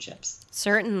relationships.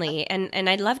 Certainly. And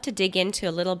I'd love to dig into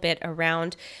a little bit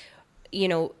around,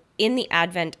 in the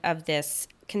advent of this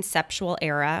conceptual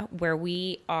era where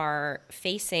we're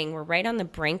right on the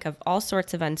brink of all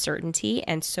sorts of uncertainty,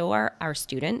 and so are our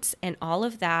students, and all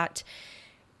of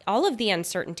the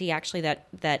uncertainty actually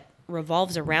that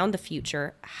revolves around the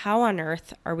future. How on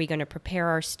earth are we going to prepare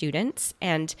our students?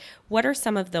 And what are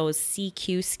some of those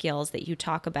CQ skills that you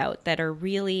talk about that are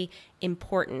really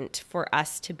important for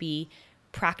us to be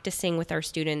practicing with our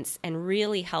students and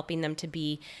really helping them to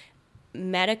be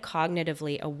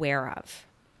metacognitively aware of?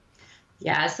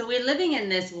 Yeah, so we're living in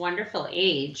this wonderful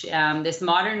age, this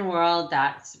modern world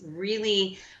that's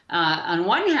really, on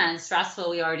one hand,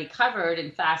 stressful, we already covered,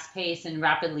 and fast-paced and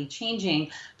rapidly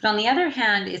changing. But on the other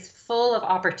hand, it's full of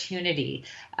opportunity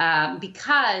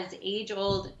because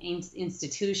age-old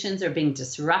institutions are being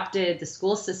disrupted. The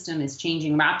school system is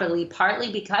changing rapidly,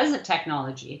 partly because of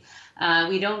technology.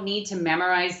 We don't need to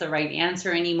memorize the right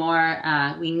answer anymore.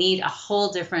 We need a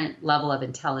whole different level of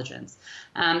intelligence.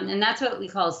 And that's what we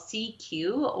call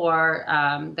CQ, or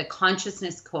the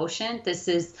consciousness quotient. This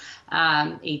is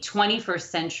a 21st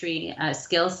century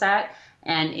skill set,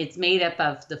 and it's made up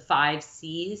of the 5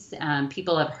 C's.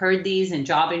 People have heard these in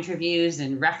job interviews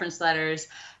and reference letters.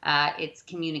 It's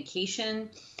communication,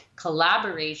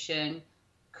 collaboration,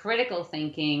 critical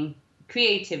thinking,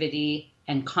 creativity,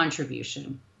 and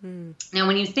contribution. Now,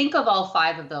 when you think of all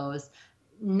 5 of those,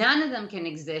 none of them can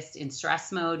exist in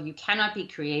stress mode. You cannot be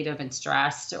creative and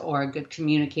stressed, or a good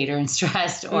communicator and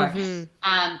stressed. Or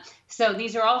so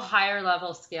these are all higher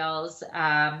level skills,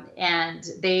 and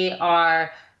they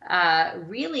are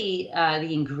really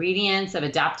the ingredients of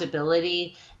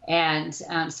adaptability. And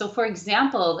so, for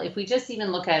example, if we just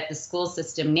even look at the school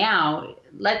system now,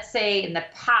 let's say in the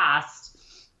past,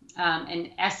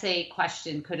 an essay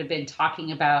question could have been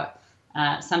talking about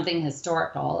something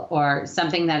historical, or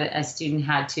something that a student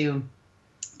had to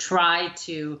try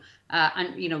to,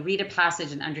 read a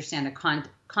passage and understand the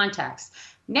context.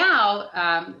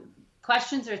 Now,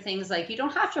 questions are things like, you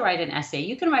don't have to write an essay.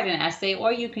 You can write an essay,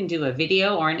 or you can do a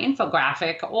video or an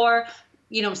infographic, or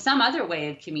some other way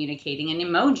of communicating, an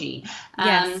emoji.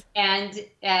 Yes.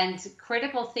 And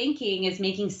critical thinking is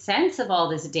making sense of all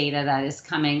this data that is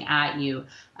coming at you,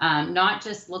 not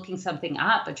just looking something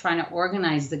up, but trying to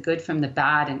organize the good from the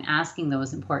bad and asking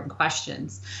those important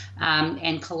questions,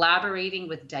 and collaborating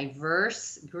with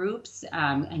diverse groups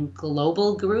and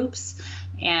global groups.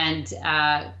 And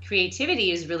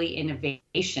creativity is really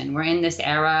innovation. We're in this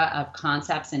era of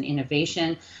concepts and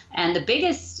innovation. And the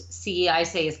biggest C, I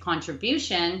say, is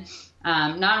contribution.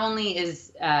 Not only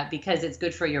is because it's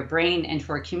good for your brain and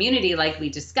for a community, like we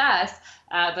discussed,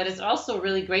 but it's also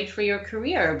really great for your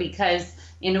career, because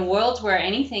in a world where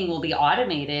anything will be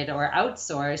automated or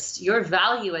outsourced, your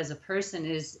value as a person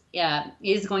is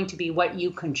going to be what you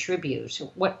contribute.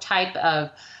 What type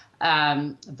of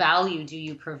value do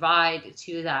you provide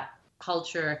to that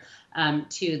culture,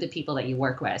 to the people that you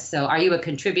work with? So are you a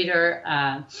contributor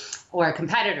or a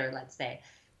competitor, let's say?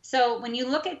 So when you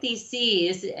look at these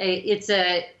C's, it's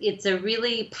a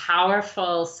really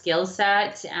powerful skill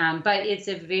set, but it's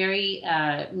a very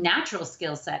natural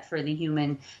skill set for the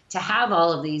human to have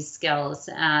all of these skills.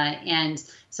 And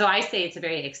So I say it's a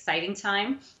very exciting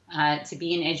time to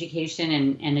be in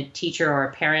education and a teacher or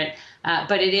a parent,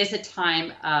 but it is a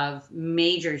time of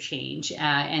major change,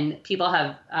 and people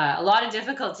have a lot of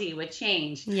difficulty with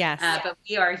change. Yes. But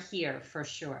we are here for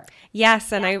sure.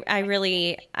 Yes, and I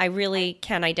really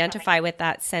can identify with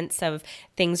that sense of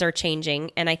things are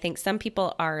changing, and I think some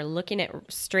people are looking it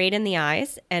straight in the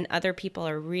eyes, and other people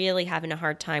are really having a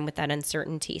hard time with that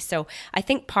uncertainty. So I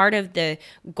think part of the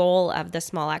goal of the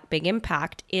Small Act Big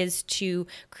Impact is to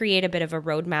create a bit of a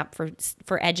roadmap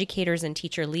for educators and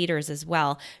teacher leaders as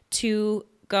well to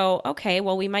go, okay,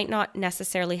 well, we might not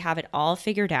necessarily have it all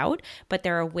figured out, but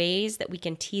there are ways that we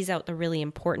can tease out the really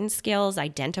important skills,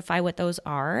 identify what those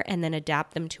are, and then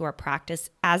adapt them to our practice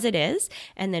as it is,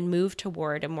 and then move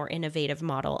toward a more innovative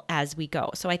model as we go.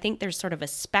 So I think there's sort of a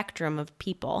spectrum of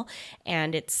people,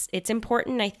 and it's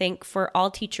important, I think, for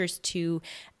all teachers to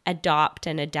adopt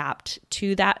and adapt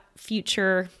to that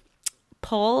future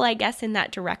pull, I guess, in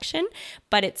that direction,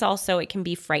 but it can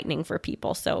be frightening for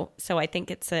people. So I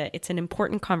think it's an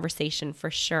important conversation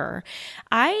for sure.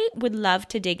 I would love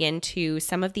to dig into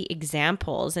some of the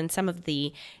examples and some of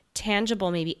the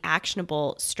tangible, maybe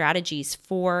actionable strategies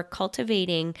for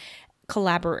cultivating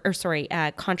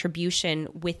contribution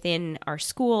within our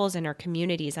schools and our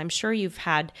communities. I'm sure you've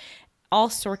had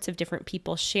all sorts of different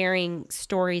people sharing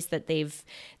stories that they've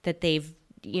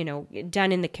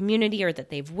done in the community or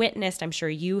that they've witnessed. I'm sure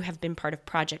you have been part of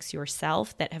projects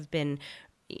yourself that have been,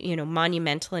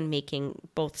 monumental in making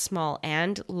both small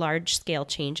and large scale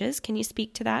changes. Can you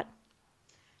speak to that?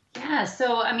 Yeah.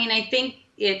 So, I think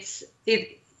it's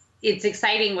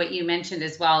exciting what you mentioned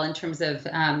as well in terms of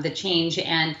the change,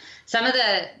 and some of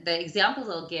the examples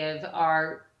I'll give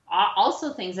are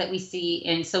also things that we see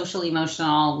in social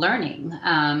emotional learning,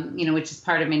 which is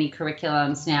part of many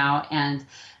curriculums now, and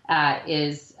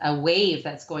is a wave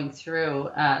that's going through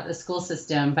the school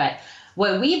system. But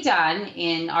what we've done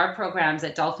in our programs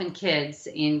at Dolphin Kids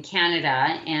in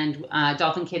Canada and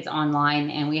Dolphin Kids Online,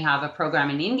 and we have a program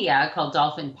in India called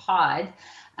Dolphin Pod,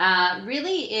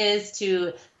 really is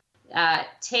to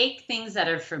take things that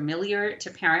are familiar to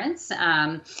parents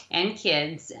and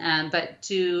kids, but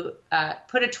to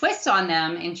put a twist on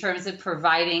them in terms of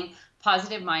providing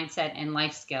positive mindset and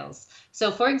life skills.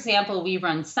 So, for example, we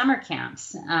run summer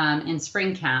camps and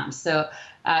spring camps. So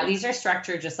these are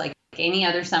structured just like any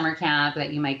other summer camp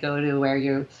that you might go to,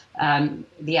 where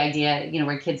the idea,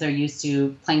 where kids are used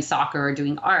to playing soccer or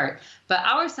doing art. But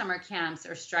our summer camps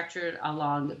are structured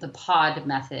along the POD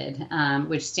method,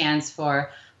 which stands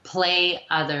for play,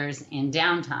 others, and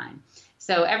downtime.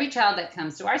 So every child that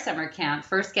comes to our summer camp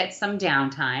first gets some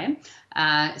downtime,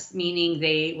 meaning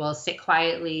they will sit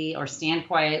quietly or stand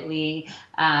quietly,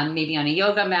 maybe on a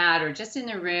yoga mat or just in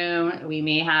the room. We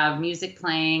may have music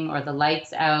playing or the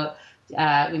lights out.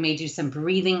 We may do some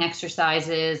breathing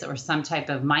exercises or some type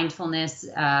of mindfulness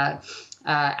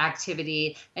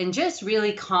activity, and just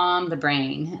really calm the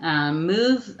brain,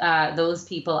 move those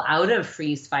people out of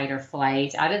freeze, fight, or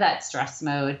flight, out of that stress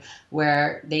mode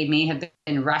where they may have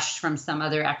been rushed from some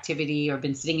other activity or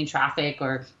been sitting in traffic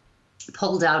or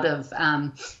pulled out of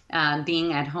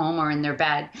being at home or in their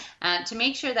bed, to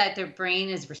make sure that their brain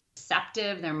is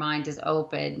receptive, their mind is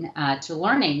open to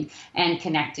learning and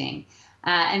connecting.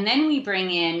 And then we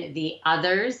bring in the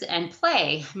others and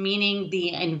play, meaning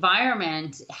the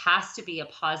environment has to be a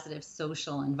positive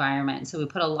social environment. So we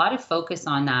put a lot of focus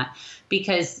on that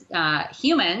because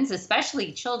humans,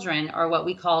 especially children, are what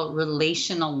we call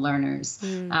relational learners.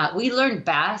 We learn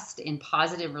best in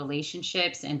positive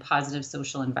relationships and positive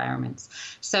social environments.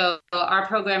 So our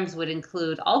programs would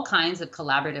include all kinds of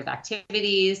collaborative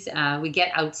activities. We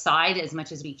get outside as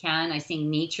much as we can. I think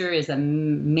nature is a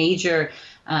major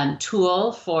tool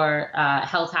for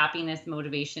health, happiness,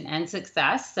 motivation, and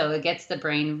success. So it gets the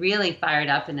brain really fired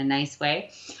up in a nice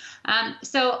way.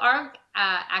 So our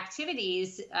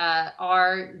activities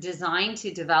are designed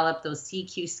to develop those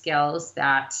CQ skills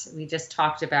that we just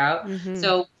talked about. Mm-hmm.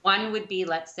 So one would be,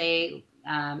 let's say,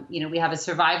 we have a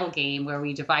survival game where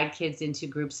we divide kids into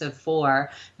groups of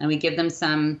 4, and we give them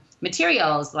some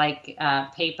materials like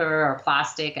paper or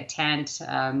plastic, a tent,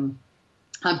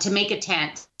 to make a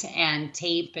tent and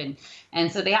tape,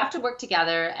 and so they have to work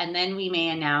together. And then we may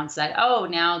announce that, oh,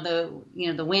 now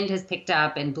the wind has picked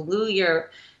up and blew your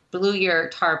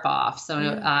tarp off.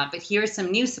 So, but here's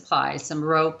some new supplies, some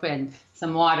rope and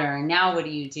some water. And now what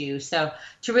do you do? So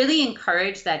to really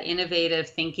encourage that innovative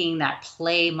thinking, that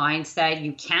play mindset.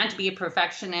 You can't be a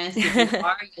perfectionist. If you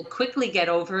are, you'll quickly get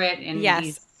over it in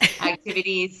these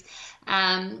activities.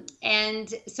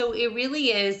 And so it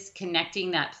really is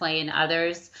connecting that play and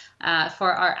others.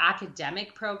 For our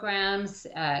academic programs,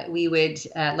 we would,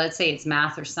 let's say it's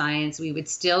math or science, we would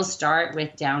still start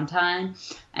with downtime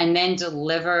and then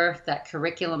deliver that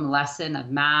curriculum lesson of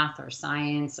math or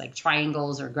science, like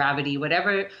triangles or gravity,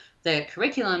 whatever the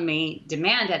curriculum may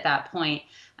demand at that point,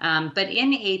 but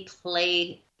in a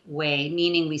play way,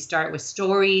 meaning we start with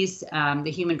stories.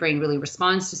 The human brain really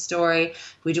responds to story.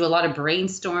 We do a lot of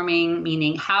brainstorming,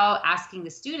 meaning asking the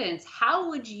students, how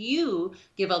would you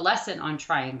give a lesson on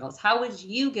triangles? How would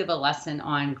you give a lesson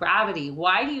on gravity?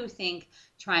 Why do you think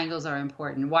triangles are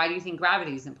important? Why do you think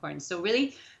gravity is important? So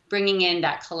really bringing in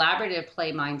that collaborative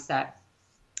play mindset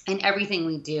in everything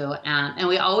we do. And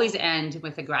we always end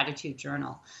with a gratitude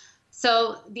journal.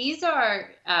 So these are,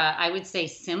 I would say,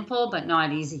 simple but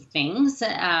not easy things.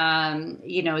 They're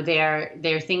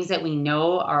things that we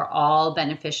know are all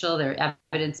beneficial. They're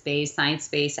evidence-based,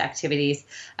 science-based activities.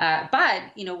 But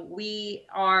we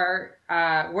are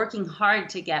working hard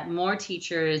to get more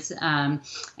teachers and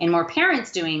more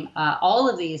parents doing all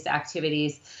of these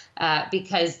activities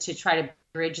because to try to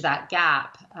bridge that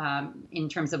gap in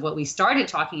terms of what we started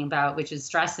talking about, which is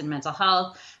stress and mental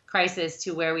health crisis,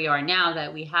 to where we are now,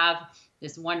 that we have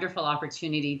this wonderful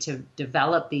opportunity to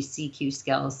develop these CQ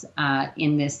skills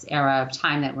in this era of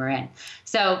time that we're in.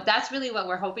 So that's really what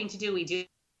we're hoping to do.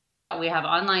 We have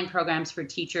online programs for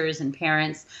teachers and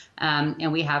parents,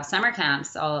 and we have summer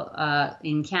camps all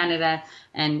in Canada.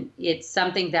 And it's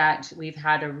something that we've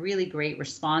had a really great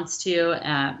response to,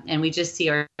 and we just see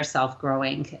ourselves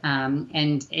growing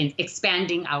and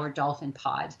expanding our dolphin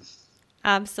pod.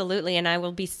 Absolutely, and I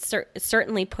will be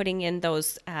certainly putting in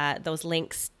those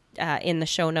links in the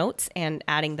show notes and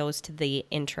adding those to the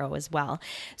intro as well.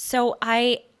 So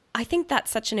I think that's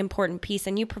such an important piece,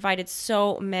 and you provided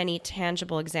so many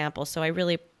tangible examples. So I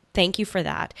really thank you for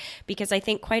that, because I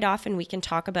think quite often we can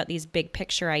talk about these big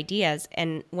picture ideas,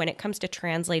 and when it comes to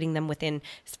translating them within,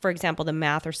 for example, the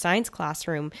math or science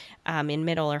classroom in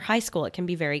middle or high school, it can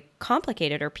be very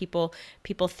complicated, or people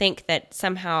think that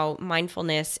somehow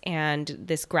mindfulness and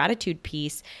this gratitude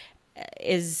piece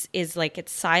is like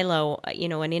it's silo,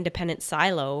 an independent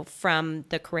silo from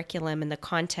the curriculum and the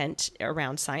content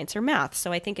around science or math.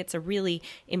 So I think it's a really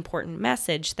important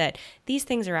message that these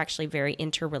things are actually very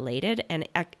interrelated, and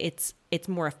it's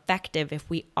more effective if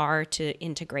we are to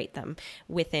integrate them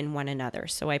within one another.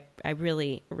 So I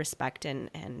really respect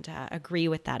and agree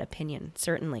with that opinion,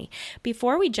 certainly.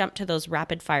 Before we jump to those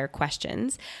rapid fire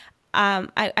questions,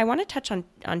 I want to touch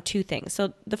on two things.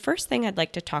 So the first thing I'd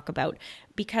like to talk about,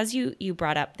 because you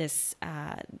brought up this,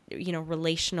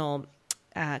 relational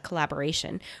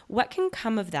collaboration, what can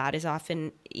come of that is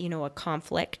often, a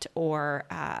conflict, or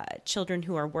children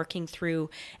who are working through,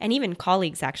 and even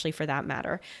colleagues actually for that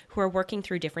matter, who are working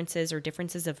through differences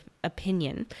of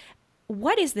opinion.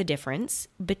 What is the difference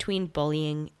between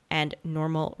bullying and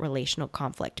normal relational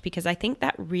conflict? Because I think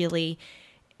that really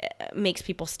makes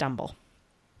people stumble.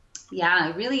 Yeah,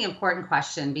 a really important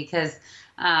question, because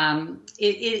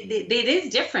it is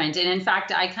different. And in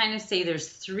fact, I kind of say there's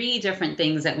three different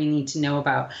things that we need to know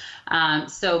about.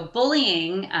 So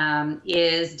bullying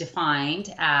is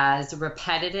defined as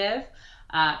repetitive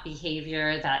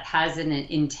behavior that has an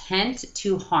intent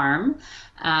to harm,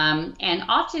 and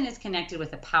often is connected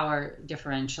with a power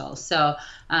differential. So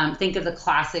think of the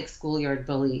classic schoolyard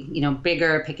bully,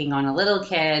 bigger, picking on a little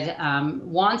kid,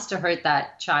 wants to hurt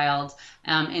that child,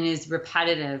 and is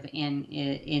repetitive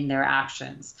in their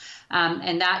actions.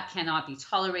 And that cannot be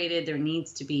tolerated. There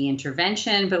needs to be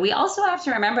intervention. But we also have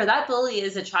to remember that bully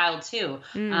is a child too.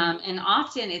 And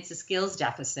often it's a skills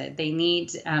deficit. They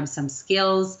need some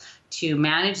skills to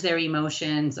manage their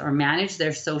emotions or manage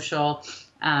their social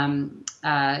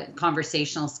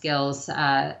conversational skills,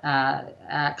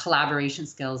 collaboration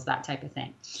skills, that type of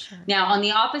thing. Sure. Now, on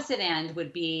the opposite end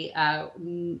would be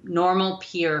normal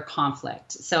peer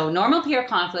conflict. So normal peer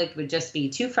conflict would just be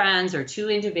two friends or two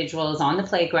individuals on the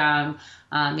playground.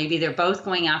 Maybe they're both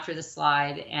going after the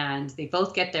slide and they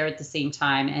both get there at the same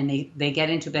time, and they get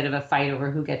into a bit of a fight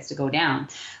over who gets to go down.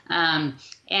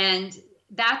 And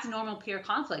that's normal peer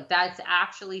conflict. That's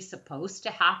actually supposed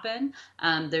to happen.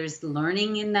 There's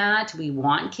learning in that. We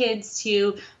want kids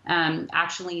to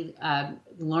actually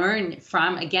learn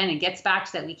from, again, it gets back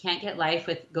to that we can't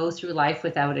go through life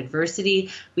without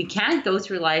adversity. We can't go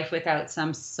through life without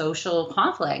some social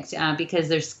conflict because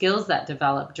there's skills that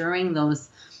develop during those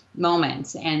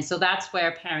moments. And so that's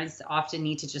where parents often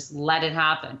need to just let it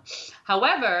happen.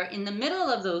 However, in the middle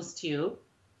of those two,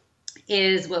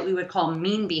 is what we would call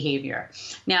mean behavior.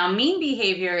 Now, mean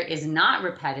behavior is not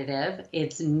repetitive,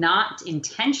 it's not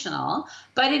intentional,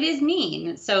 but it is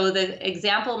mean. So the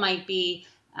example might be,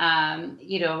 let's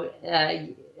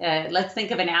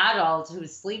think of an adult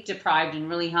who's sleep deprived and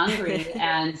really hungry,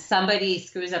 and somebody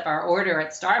screws up our order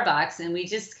at Starbucks, and we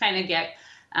just kind of get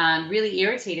really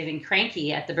irritated and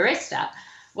cranky at the barista.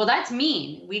 Well, that's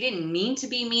mean. We didn't mean to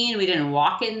be mean. We didn't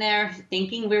walk in there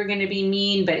thinking we were going to be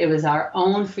mean, but it was our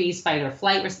own freeze, fight, or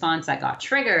flight response that got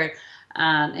triggered,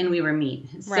 and we were mean.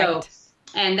 Right.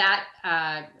 And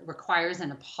that requires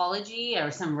an apology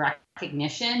or some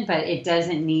recognition, but it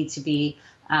doesn't need to be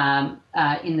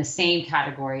in the same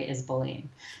category as bullying.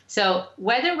 So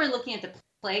whether we're looking at the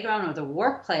playground or the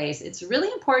workplace, it's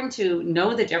really important to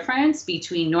know the difference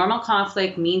between normal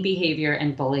conflict, mean behavior,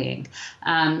 and bullying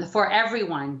for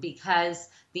everyone, because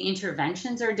the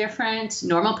interventions are different.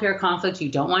 Normal peer conflict, you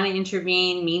don't want to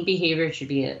intervene. Mean behavior should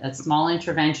be a small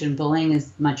intervention. Bullying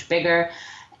is much bigger.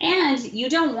 And you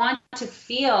don't want to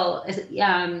feel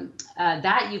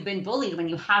that you've been bullied when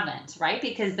you haven't, right?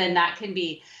 Because then that can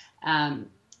be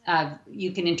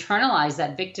you can internalize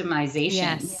that victimization.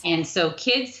 Yes. And so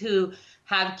kids who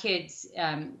have kids,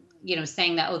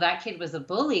 saying that, oh, that kid was a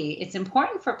bully, it's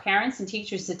important for parents and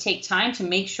teachers to take time to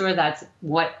make sure that's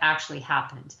what actually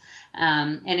happened.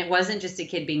 And it wasn't just a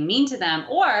kid being mean to them,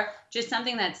 or just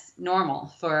something that's normal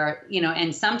for,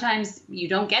 and sometimes you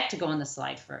don't get to go on the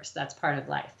slide first. That's part of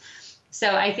life.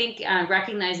 So I think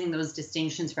recognizing those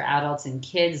distinctions for adults and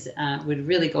kids would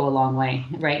really go a long way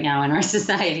right now in our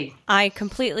society. I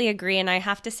completely agree. And I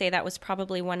have to say that was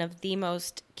probably one of the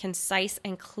most concise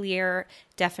and clear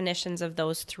definitions of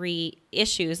those three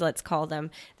issues, let's call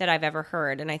them, that I've ever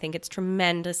heard. And I think it's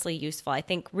tremendously useful. I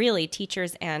think really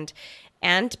teachers and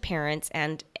parents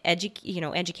and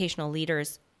educational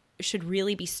leaders should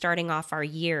really be starting off our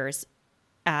years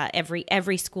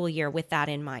every school year with that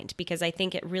in mind, because I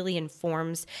think it really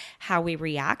informs how we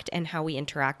react and how we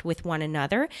interact with one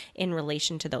another in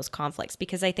relation to those conflicts,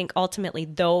 because I think ultimately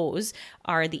those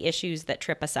are the issues that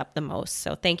trip us up the most.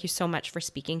 So thank you so much for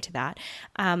speaking to that.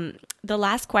 The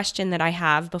last question that I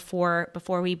have before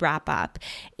we wrap up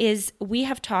is, we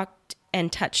have talked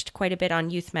and touched quite a bit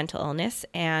on youth mental illness,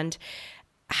 and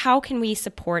how can we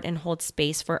support and hold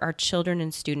space for our children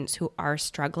and students who are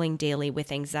struggling daily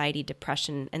with anxiety,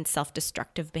 depression, and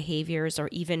self-destructive behaviors, or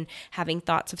even having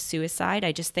thoughts of suicide?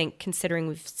 I just think, considering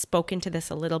we've spoken to this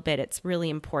a little bit, it's really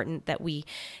important that we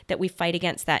fight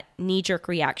against that knee-jerk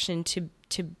reaction to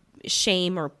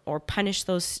shame or punish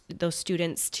those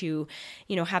students, to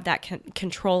have that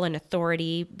control and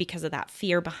authority because of that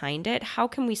fear behind it. How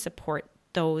can we support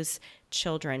those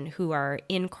children who are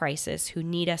in crisis, who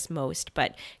need us most,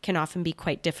 but can often be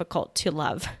quite difficult to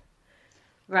love?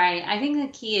 Right. I think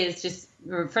the key is just,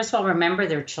 first of all, remember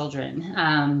they're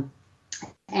children.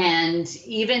 And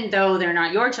even though they're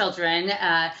not your children,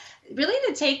 really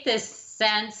to take this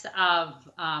sense of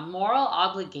moral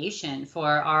obligation for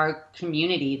our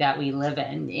community that we live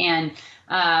in. And,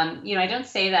 I don't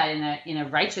say that in a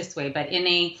righteous way, but in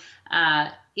a,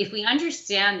 if we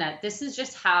understand that this is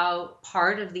just how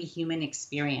part of the human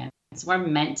experience, we're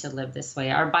meant to live this way.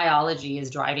 Our biology is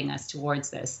driving us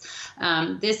towards this.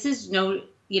 This is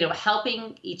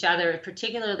helping each other,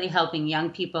 particularly helping young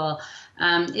people,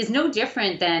 is no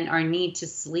different than our need to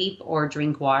sleep or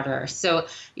drink water. So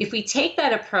if we take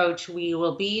that approach, we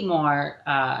will be more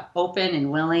open and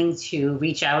willing to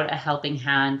reach out a helping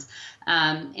hand.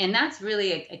 And that's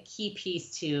really a key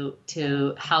piece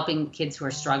to helping kids who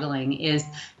are struggling, is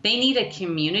they need a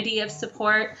community of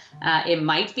support. It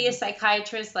might be a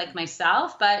psychiatrist like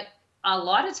myself, but a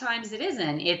lot of times it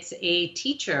isn't. It's a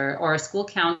teacher or a school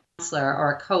counselor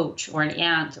or a coach or an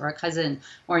aunt or a cousin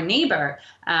or a neighbor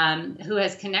who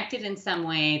has connected in some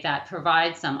way that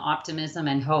provides some optimism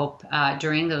and hope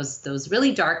during those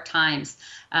really dark times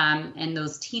and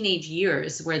those teenage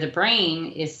years where the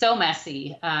brain is so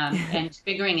messy and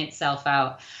figuring itself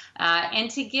out. And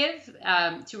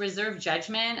to reserve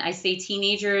judgment, I say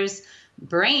teenagers'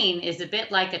 brain is a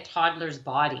bit like a toddler's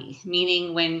body,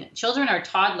 meaning when children are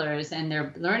toddlers and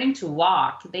they're learning to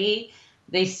walk, they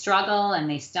struggle and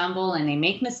they stumble and they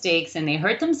make mistakes and they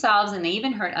hurt themselves and they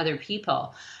even hurt other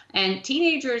people. And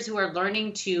teenagers who are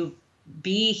learning to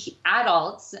be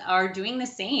adults are doing the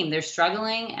same. They're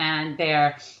struggling and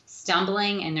they're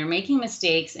stumbling and they're making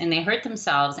mistakes and they hurt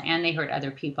themselves and they hurt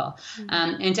other people.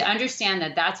 Mm-hmm. And to understand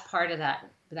that that's part of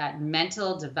that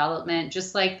mental development,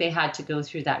 just like they had to go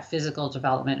through that physical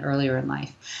development earlier in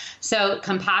life. So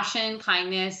compassion,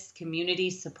 kindness, community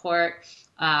support,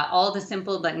 all the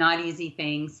simple but not easy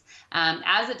things.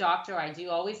 As a doctor, I do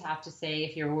always have to say,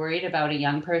 if you're worried about a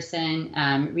young person,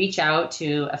 reach out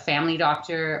to a family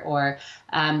doctor, or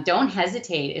don't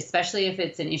hesitate, especially if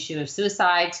it's an issue of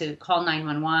suicide, to call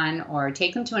 911 or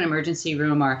take them to an emergency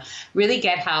room, or really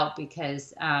get help,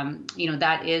 because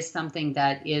that is something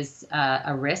that is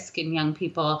a risk in young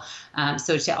people.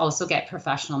 So to also get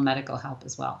professional medical help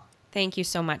as well. Thank you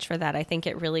so much for that. I think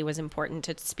it really was important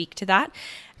to speak to that,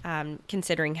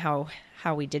 considering how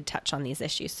we did touch on these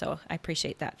issues. So I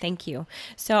appreciate that. Thank you.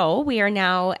 So we are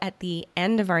now at the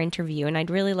end of our interview, and I'd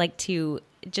really like to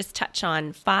just touch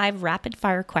on 5 rapid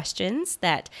fire questions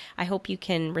that I hope you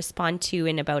can respond to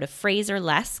in about a phrase or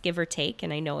less, give or take.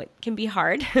 And I know it can be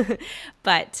hard,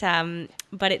 but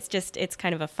it's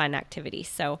kind of a fun activity.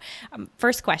 So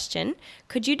first question,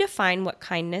 could you define what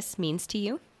kindness means to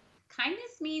you?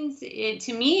 Kindness means,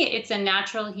 to me, it's a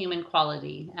natural human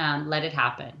quality. Let it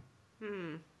happen.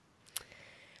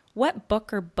 What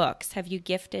book or books have you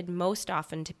gifted most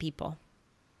often to people?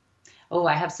 Oh,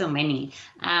 I have so many.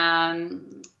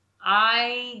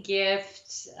 I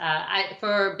gift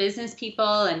for business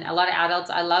people and a lot of adults.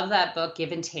 I love that book,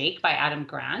 Give and Take by Adam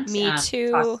Grant. Me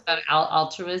too. Talks about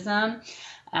altruism.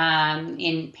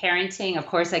 In parenting, of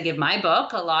course, I give my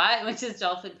book a lot, which is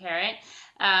Dolphin Parent.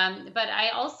 But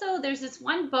I also, there's this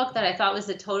one book that I thought was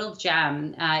a total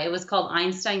gem. It was called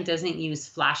Einstein Doesn't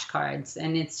Use Flashcards.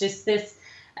 And it's just this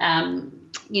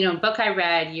book I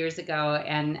read years ago,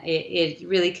 and it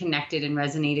really connected and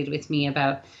resonated with me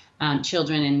about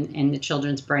children and the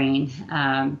children's brain.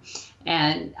 And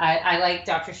I like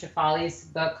Dr. Shefali's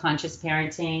book, Conscious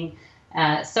Parenting.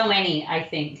 So many, I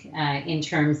think, in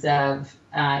terms of,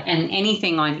 and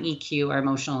anything on EQ or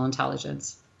emotional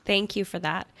intelligence. Thank you for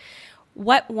that.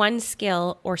 What one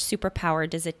skill or superpower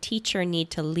does a teacher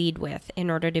need to lead with in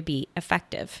order to be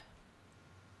effective?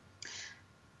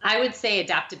 I would say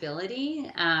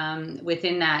adaptability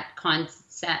within that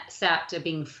concept of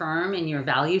being firm in your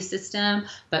value system,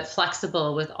 but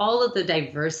flexible with all of the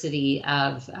diversity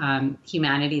of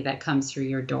humanity that comes through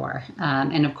your door.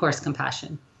 And of course,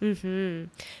 compassion. Mm-hmm.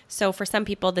 So for some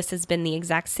people, this has been the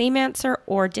exact same answer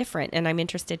or different, and I'm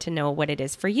interested to know what it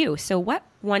is for you. So what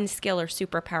one skill or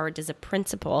superpower does a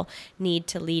principal need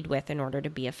to lead with in order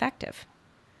to be effective?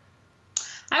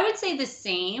 I would say the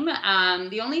same.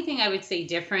 The only thing I would say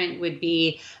different would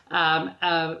be,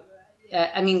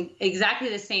 exactly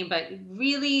the same, but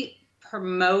really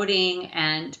promoting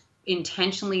and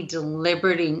intentionally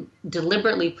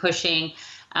deliberately pushing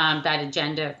that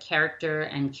agenda of character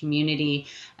and community,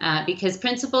 because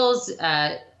principals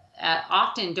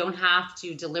often don't have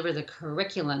to deliver the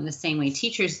curriculum the same way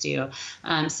teachers do.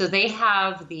 So they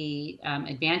have the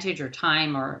advantage or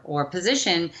time or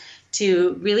position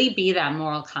to really be that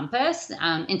moral compass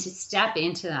and to step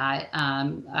into that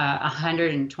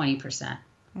 120%.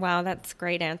 Wow, that's a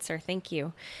great answer. Thank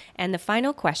you. And the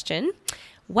final question,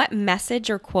 what message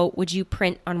or quote would you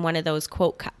print on one of those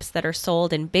quote cups that are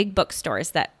sold in big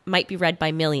bookstores that might be read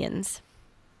by millions?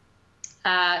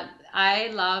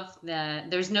 I love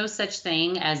there's no such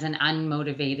thing as an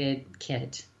unmotivated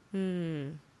kid.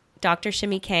 Dr.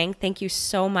 Shimmy Kang, thank you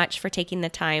so much for taking the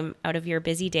time out of your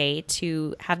busy day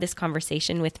to have this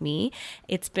conversation with me.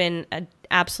 It's been an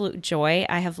absolute joy.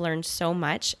 I have learned so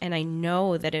much, and I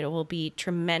know that it will be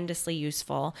tremendously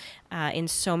useful in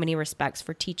so many respects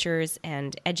for teachers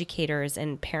and educators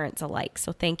and parents alike.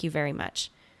 So thank you very much.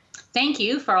 Thank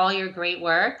you for all your great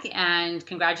work, and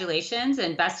congratulations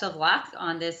and best of luck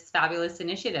on this fabulous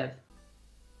initiative.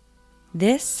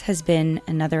 This has been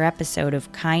another episode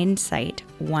of Kindsight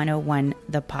 101,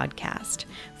 the podcast.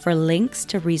 For links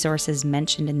to resources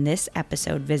mentioned in this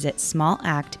episode, visit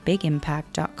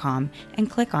smallactbigimpact.com and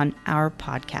click on our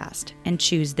podcast and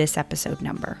choose this episode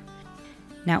number.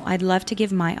 Now, I'd love to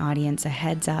give my audience a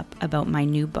heads up about my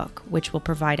new book, which will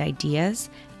provide ideas,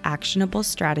 actionable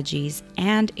strategies,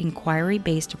 and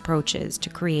inquiry-based approaches to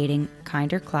creating a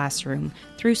kinder classroom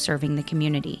through serving the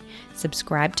community.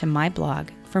 Subscribe to my blog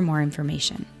for more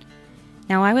information.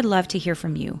 Now, I would love to hear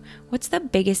from you. What's the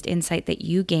biggest insight that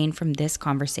you gained from this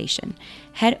conversation?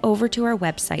 Head over to our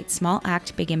website,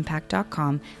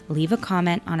 smallactbigimpact.com, leave a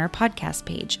comment on our podcast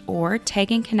page, or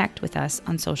tag and connect with us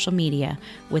on social media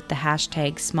with the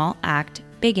hashtag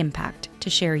SmallActBigImpact to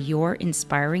share your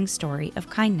inspiring story of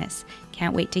kindness.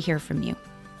 Can't wait to hear from you.